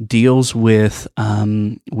which deals with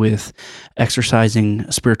exercising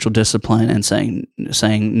spiritual discipline and saying,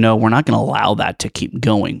 no, we're not going to allow that to keep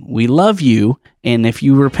going. We love you. And if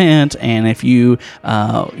you repent and if you,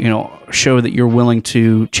 show that you're willing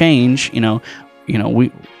to change, we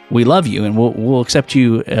love you and we'll accept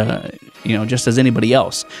you, just as anybody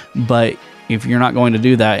else. But if you're not going to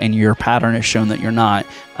do that and your pattern has shown that you're not,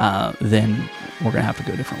 then we're going to have to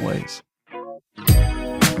go different ways.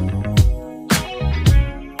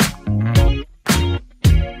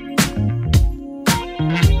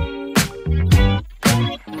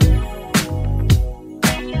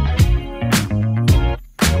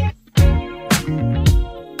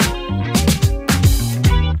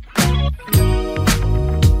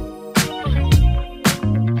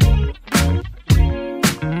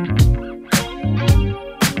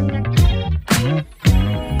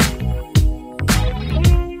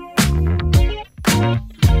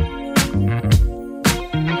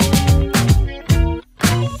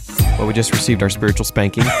 We just received our spiritual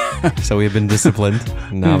spanking, so we have been disciplined.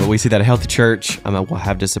 No, but we see that a healthy church will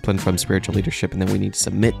have discipline from spiritual leadership, and then we need to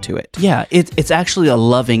submit to it. Yeah, it's actually a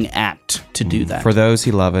loving act to do that. For those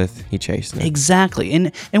he loveth, he chasteneth. Exactly,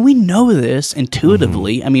 and we know this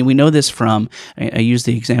intuitively. Mm-hmm. I mean, we know this from, I use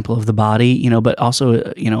the example of the body, but also,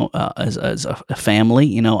 as a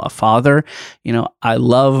family, a father, I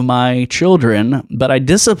love my children, but I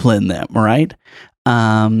discipline them, right?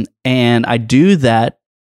 And I do that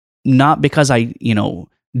not because I,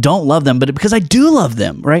 don't love them, but because I do love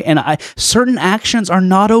them, right? And certain actions are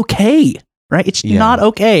not okay, right? It's not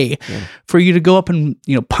okay for you to go up and,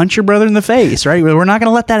 punch your brother in the face, right? We're not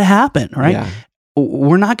going to let that happen, right? Yeah.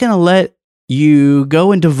 We're not going to let you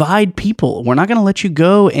go and divide people. We're not going to let you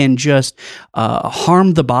go and just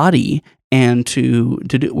harm the body. And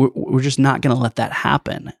we're just not going to let that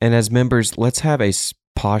happen. And as members, let's have a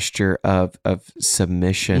posture of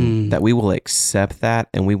submission, that we will accept that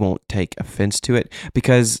and we won't take offense to it,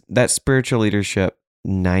 because that spiritual leadership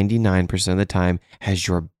 99% of the time has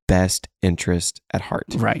your best interest at heart.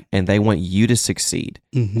 Right. And they want you to succeed,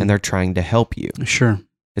 and they're trying to help you. Sure.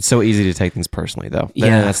 It's so easy to take things personally, though.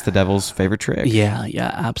 Yeah. That's the devil's favorite trick. Yeah,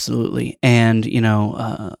 absolutely. And,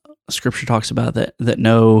 Scripture talks about that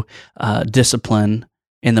no discipline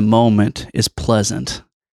in the moment is pleasant,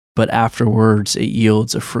 but afterwards it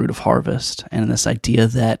yields a fruit of harvest. And this idea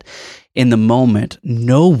that in the moment,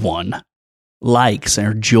 no one likes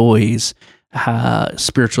or enjoys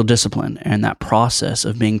spiritual discipline and that process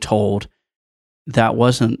of being told that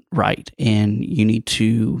wasn't right, and you need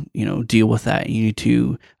to, deal with that. You need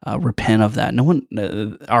to repent of that. No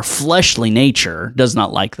one, our fleshly nature does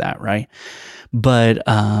not like that, right? But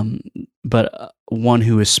one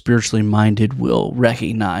who is spiritually minded will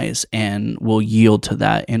recognize and will yield to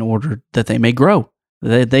that in order that they may grow,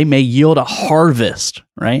 that they may yield a harvest,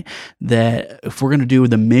 right? That if we're going to do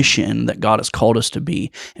the mission that God has called us to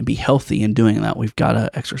be and be healthy in doing that, we've got to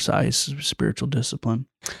exercise spiritual discipline.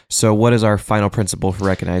 So what is our final principle for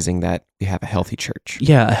recognizing that we have a healthy church?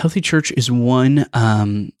 Yeah, a healthy church is one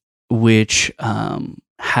which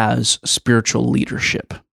has spiritual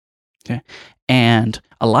leadership. Okay. And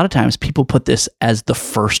a lot of times people put this as the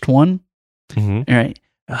first one, right?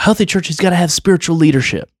 A healthy church has got to have spiritual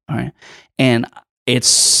leadership, all right? And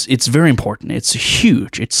it's very important. It's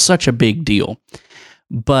huge. It's such a big deal.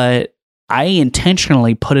 But I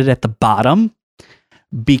intentionally put it at the bottom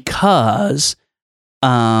because,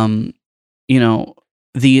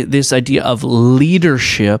 this idea of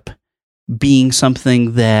leadership being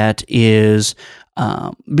something that is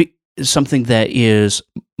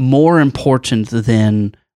more important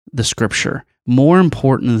than the Scripture, more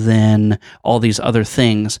important than all these other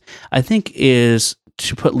things, I think is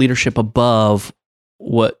to put leadership above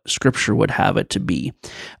what Scripture would have it to be.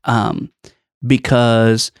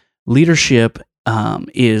 Because leadership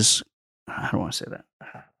is, how do I want to say that?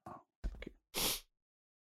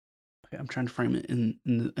 I'm trying to frame it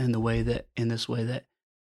in the way that, in this way that,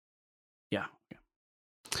 yeah.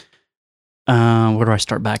 Where do I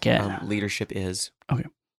start back at? Leadership is. Okay.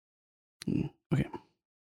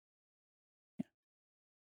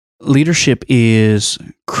 Leadership is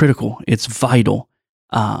critical. It's vital.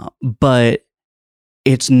 But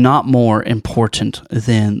it's not more important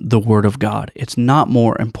than the Word of God. It's not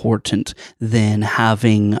more important than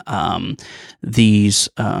having these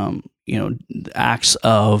acts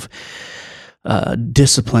of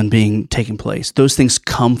discipline being taking place. Those things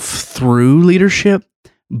come through leadership,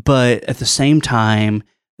 but at the same time,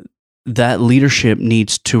 that leadership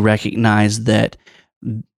needs to recognize that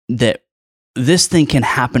this thing can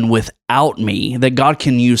happen without me, that God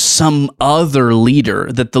can use some other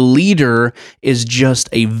leader, that the leader is just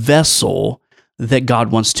a vessel that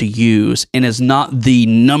God wants to use and is not the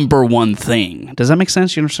number one thing. Does that make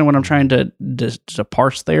sense? You understand what I'm trying to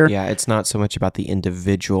parse there? Yeah, it's not so much about the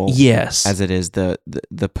individual yes, as it is the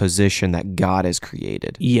position that God has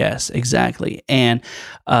created. Yes, exactly. And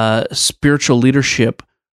spiritual leadership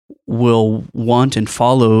will want and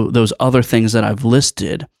follow those other things that I've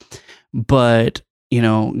listed. But,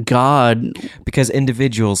 God... Because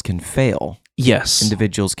individuals can fail. Yes.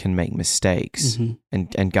 Individuals can make mistakes. Mm-hmm.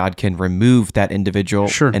 And God can remove that individual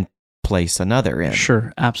and place another in.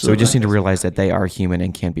 Sure, absolutely. So we just need to realize that they are human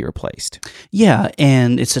and can be replaced. Yeah,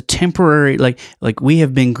 and it's a temporary... Like we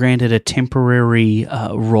have been granted a temporary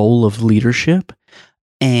role of leadership,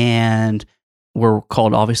 and we're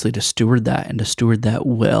called, obviously, to steward that and to steward that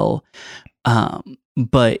well.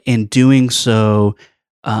 But in doing so...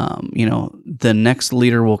 the next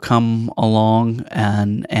leader will come along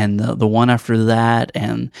and the one after that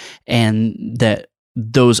and that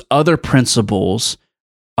those other principles,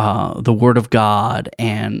 the Word of God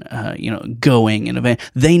and, going and event,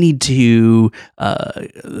 they need to,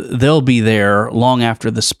 they'll be there long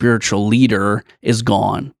after the spiritual leader is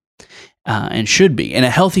gone, and should be. And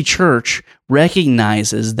a healthy church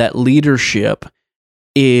recognizes that leadership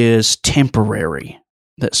is temporary,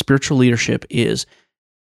 that spiritual leadership is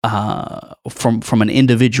from an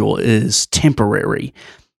individual is temporary.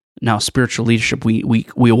 Now, spiritual leadership, we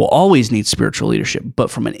will always need spiritual leadership, but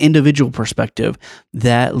from an individual perspective,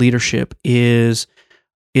 that leadership is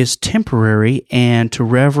temporary, and to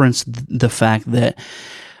reverence the fact that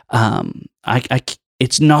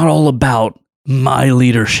it's not all about my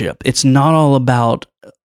leadership. It's not all about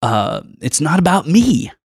it's not about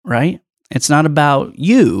me, right? It's not about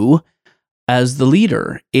you as the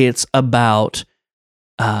leader. It's about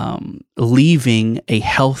leaving a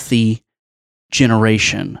healthy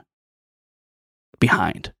generation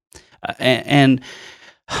behind. And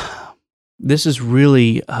this is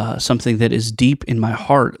really something that is deep in my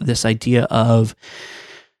heart, this idea of,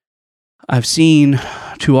 I've seen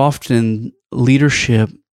too often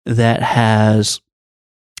leadership that has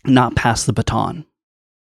not passed the baton,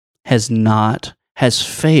 has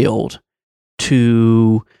failed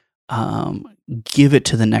to give it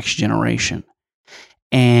to the next generation.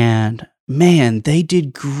 And man, they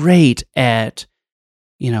did great at,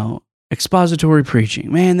 expository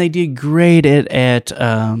preaching. Man, they did great at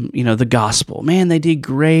the gospel. Man, they did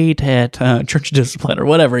great at church discipline or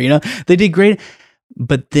whatever. They did great.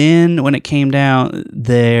 But then when it came down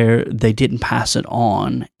there, they didn't pass it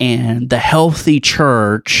on, and the healthy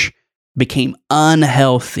church became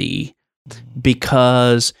unhealthy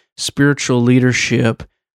because spiritual leadership,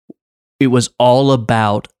 it was all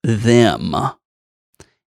about them.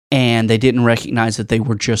 And they didn't recognize that they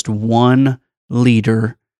were just one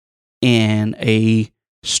leader in a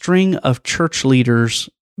string of church leaders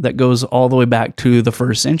that goes all the way back to the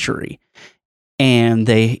first century. And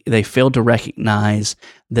they failed to recognize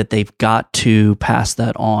that they've got to pass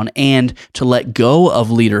that on and to let go of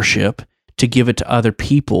leadership to give it to other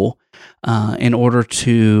people in order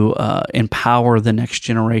to empower the next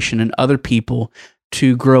generation and other people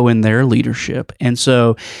to grow in their leadership. And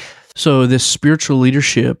so this spiritual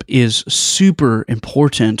leadership is super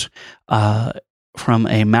important from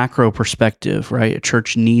a macro perspective, right? A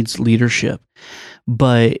church needs leadership,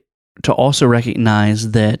 but to also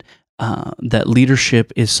recognize that that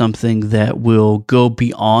leadership is something that will go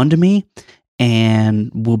beyond me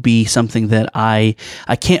and will be something that I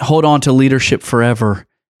can't hold on to leadership forever,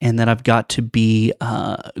 and that I've got to be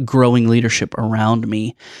growing leadership around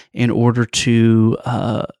me in order to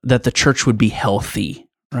that the church would be healthy.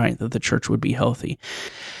 Right, that the church would be healthy.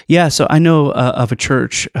 Yeah, so I know of a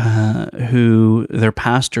church who their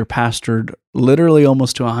pastor pastored literally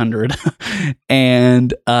almost to 100,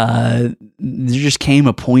 and there just came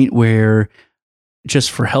a point where, just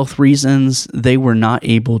for health reasons, they were not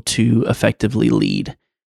able to effectively lead,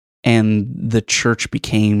 and the church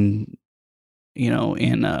became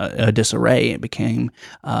in a disarray. It became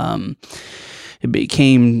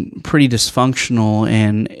pretty dysfunctional,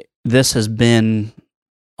 and this has been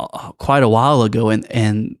quite a while ago,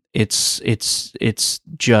 and it's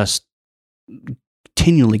just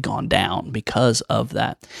continually gone down because of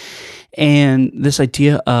that. And this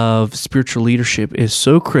idea of spiritual leadership is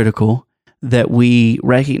so critical that we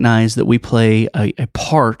recognize that we play a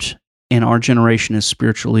part in our generation as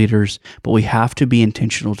spiritual leaders, but we have to be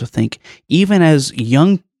intentional to think, even as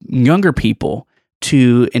younger people,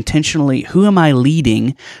 to intentionally, who am I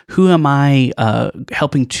leading? Who am I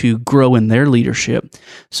helping to grow in their leadership,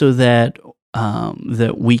 so that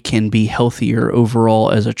that we can be healthier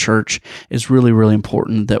overall as a church? Is really, really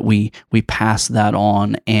important that we pass that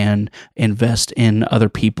on and invest in other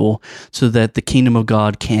people, so that the kingdom of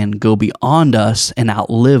God can go beyond us and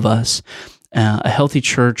outlive us. A healthy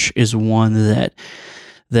church is one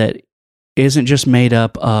that isn't just made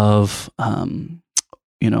up of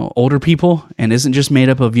older people, and isn't just made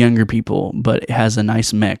up of younger people, but it has a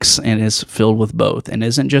nice mix and is filled with both, and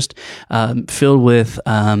isn't just filled with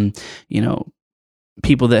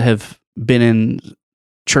people that have been in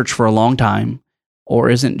church for a long time, or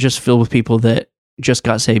isn't just filled with people that just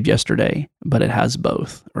got saved yesterday, but it has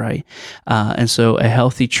both, right? And so a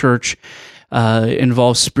healthy church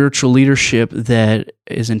involves spiritual leadership that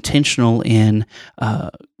is intentional in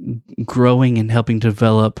growing and helping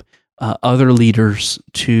develop other leaders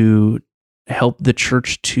to help the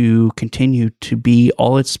church to continue to be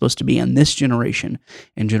all it's supposed to be in this generation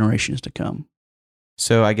and generations to come.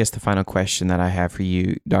 So I guess the final question that I have for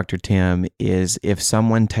you, Dr. Tim, is if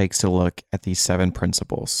someone takes a look at these 7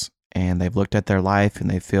 principles and they've looked at their life and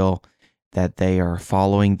they feel that they are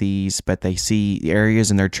following these, but they see areas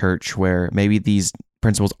in their church where maybe these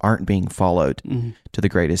principles aren't being followed to the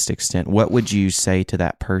greatest extent, what would you say to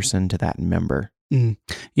that person, to that member?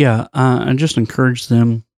 Yeah, I just encourage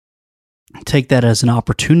them to take that as an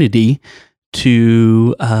opportunity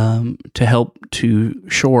to help to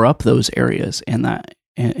shore up those areas in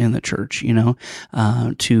the church,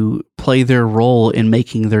 to play their role in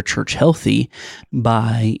making their church healthy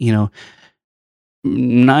by,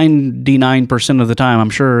 99% of the time,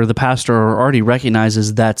 I'm sure the pastor already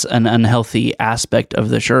recognizes that's an unhealthy aspect of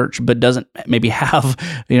the church, but doesn't maybe have,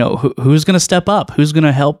 who's going to step up? Who's going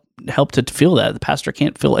to help to fill that? The pastor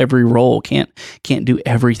can't fill every role, can't do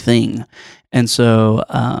everything. And so,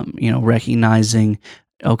 recognizing,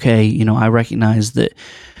 okay, I recognize that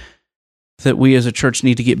we as a church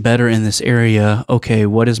need to get better in this area. Okay,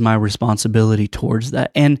 what is my responsibility towards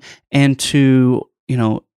that? And to,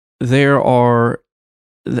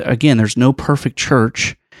 there's no perfect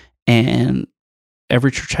church, and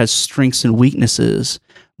every church has strengths and weaknesses,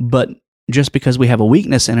 but just because we have a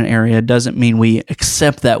weakness in an area doesn't mean we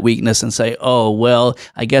accept that weakness and say, oh, well,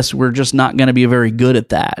 I guess we're just not going to be very good at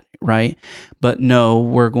that, right? But no,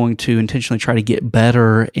 we're going to intentionally try to get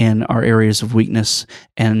better in our areas of weakness,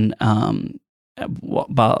 and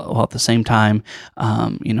while at the same time,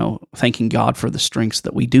 thanking God for the strengths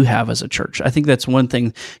that we do have as a church. I think that's one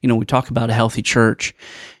thing, we talk about a healthy church.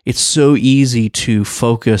 It's so easy to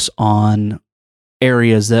focus on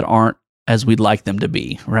areas that aren't as we'd like them to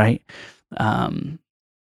be, right?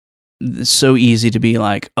 It's so easy to be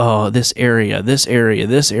like, oh, this area,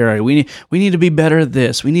 we need to be better at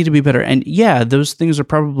this, we need to be better. And yeah, those things are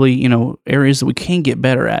probably, areas that we can get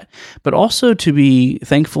better at, but also to be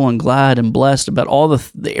thankful and glad and blessed about all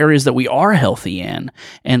the areas that we are healthy in,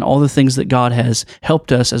 and all the things that God has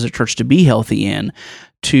helped us as a church to be healthy in,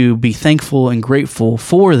 to be thankful and grateful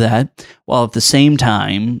for that, while at the same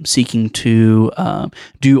time seeking to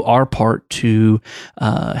do our part to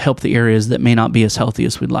help the areas that may not be as healthy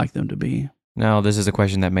as we'd like them to be. Now, this is a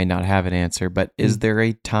question that may not have an answer, but is there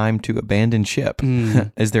a time to abandon ship?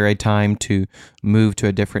 Is there a time to move to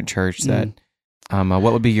a different church? That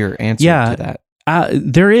what would be your answer to that?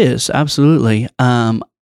 There is, absolutely. I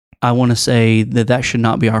want to say that should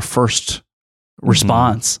not be our first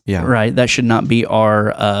response, right? That should not be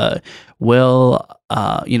our, I'm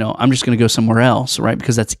just going to go somewhere else, right?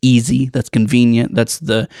 Because that's easy, that's convenient, that's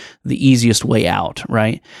the easiest way out,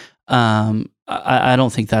 right? I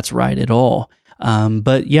don't think that's right at all.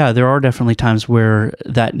 But yeah, there are definitely times where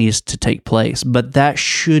that needs to take place, but that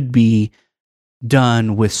should be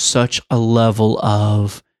done with such a level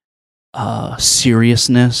of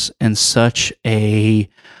seriousness and such a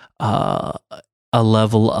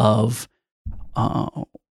level of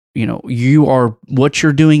what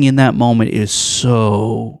you're doing in that moment is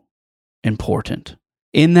so important.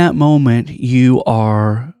 In that moment, you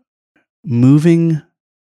are moving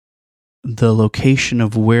the location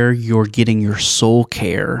of where you're getting your soul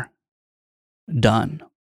care done,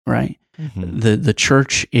 right? The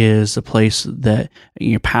church is the place that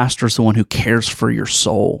your pastor is the one who cares for your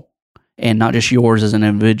soul, and not just yours as an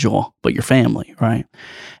individual, but your family, right?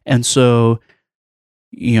 And so,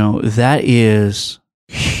 that is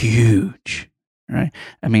huge, right?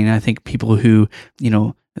 I mean, I think people who,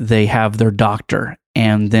 they have their doctor,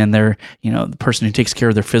 and then they're, the person who takes care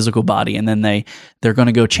of their physical body, and then they're going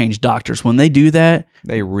to go change doctors. When they do that,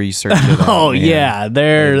 they research it.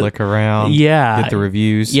 They look around, get the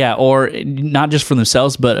reviews, or not just for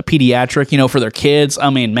themselves, but a pediatric, for their kids.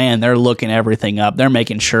 I mean, man, they're looking everything up. They're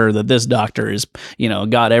making sure that this doctor is,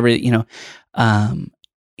 got every,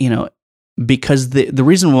 because the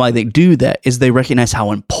reason why they do that is they recognize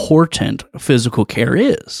how important physical care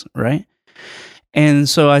is, right? And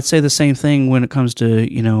so I'd say the same thing when it comes to,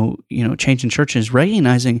 changing churches,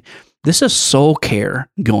 recognizing this is soul care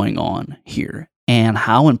going on here, and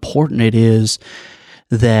how important it is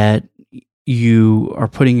that you are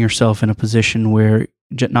putting yourself in a position where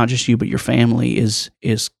not just you, but your family is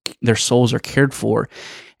their souls are cared for.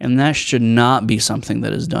 And that should not be something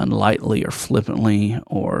that is done lightly or flippantly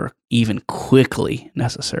or even quickly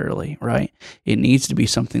necessarily, right? It needs to be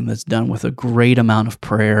something that's done with a great amount of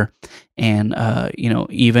prayer, and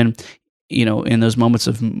even in those moments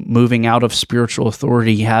of moving out of spiritual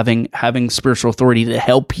authority, having spiritual authority to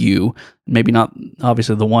help you, maybe not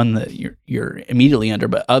obviously the one that you're immediately under,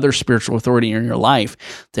 but other spiritual authority in your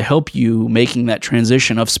life to help you making that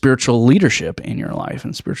transition of spiritual leadership in your life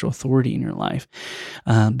and spiritual authority in your life,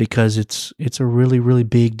 because it's a really, really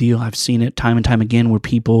big deal. I've seen it time and time again where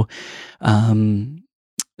people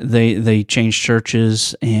they change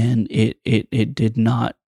churches, and it did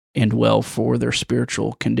not end well for their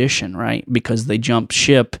spiritual condition, right? Because they jumped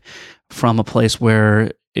ship from a place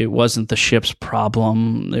where it wasn't the ship's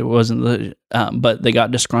problem. It wasn't but they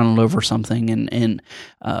got disgruntled over something and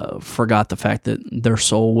forgot the fact that their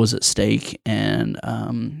soul was at stake, and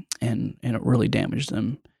it really damaged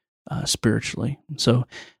them spiritually. So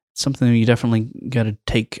it's something that you definitely got to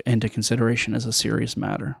take into consideration as a serious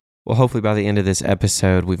matter. Well, hopefully by the end of this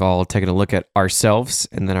episode, we've all taken a look at ourselves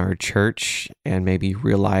and then our church, and maybe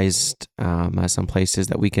realized some places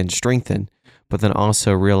that we can strengthen, but then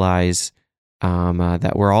also realize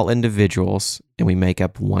that we're all individuals and we make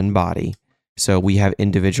up one body. So we have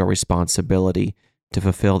individual responsibility to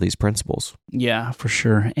fulfill these principles. Yeah, for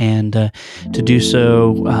sure. And to do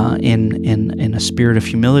so in a spirit of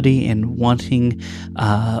humility and wanting,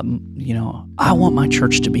 I want my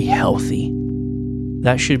church to be healthy.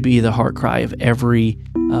 That should be the heart cry of every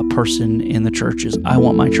person in the church is, I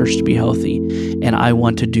want my church to be healthy, and I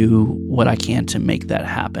want to do what I can to make that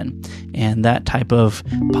happen. And that type of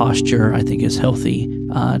posture, I think, is healthy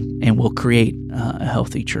and will create a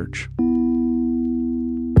healthy church.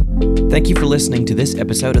 Thank you for listening to this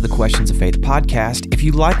episode of the Questions of Faith podcast. If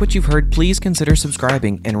you like what you've heard, please consider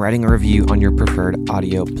subscribing and writing a review on your preferred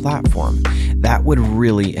audio platform. That would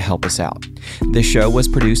really help us out. This show was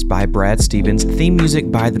produced by Brad Stevens, theme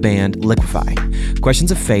music by the band Liquefy.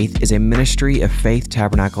 Questions of Faith is a ministry of Faith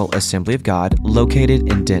Tabernacle Assembly of God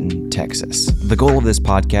located in Denton, Texas. The goal of this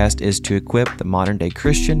podcast is to equip the modern-day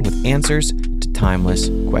Christian with answers to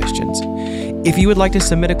timeless questions. If you would like to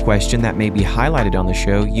submit a question that may be highlighted on the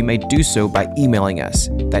show, you may do so by emailing us.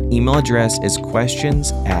 That email address is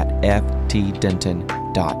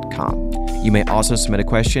questions@ftdenton.com. You may also submit a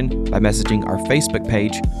question by messaging our Facebook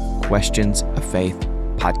page, Questions of Faith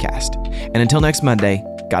Podcast. And until next Monday,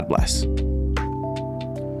 God bless.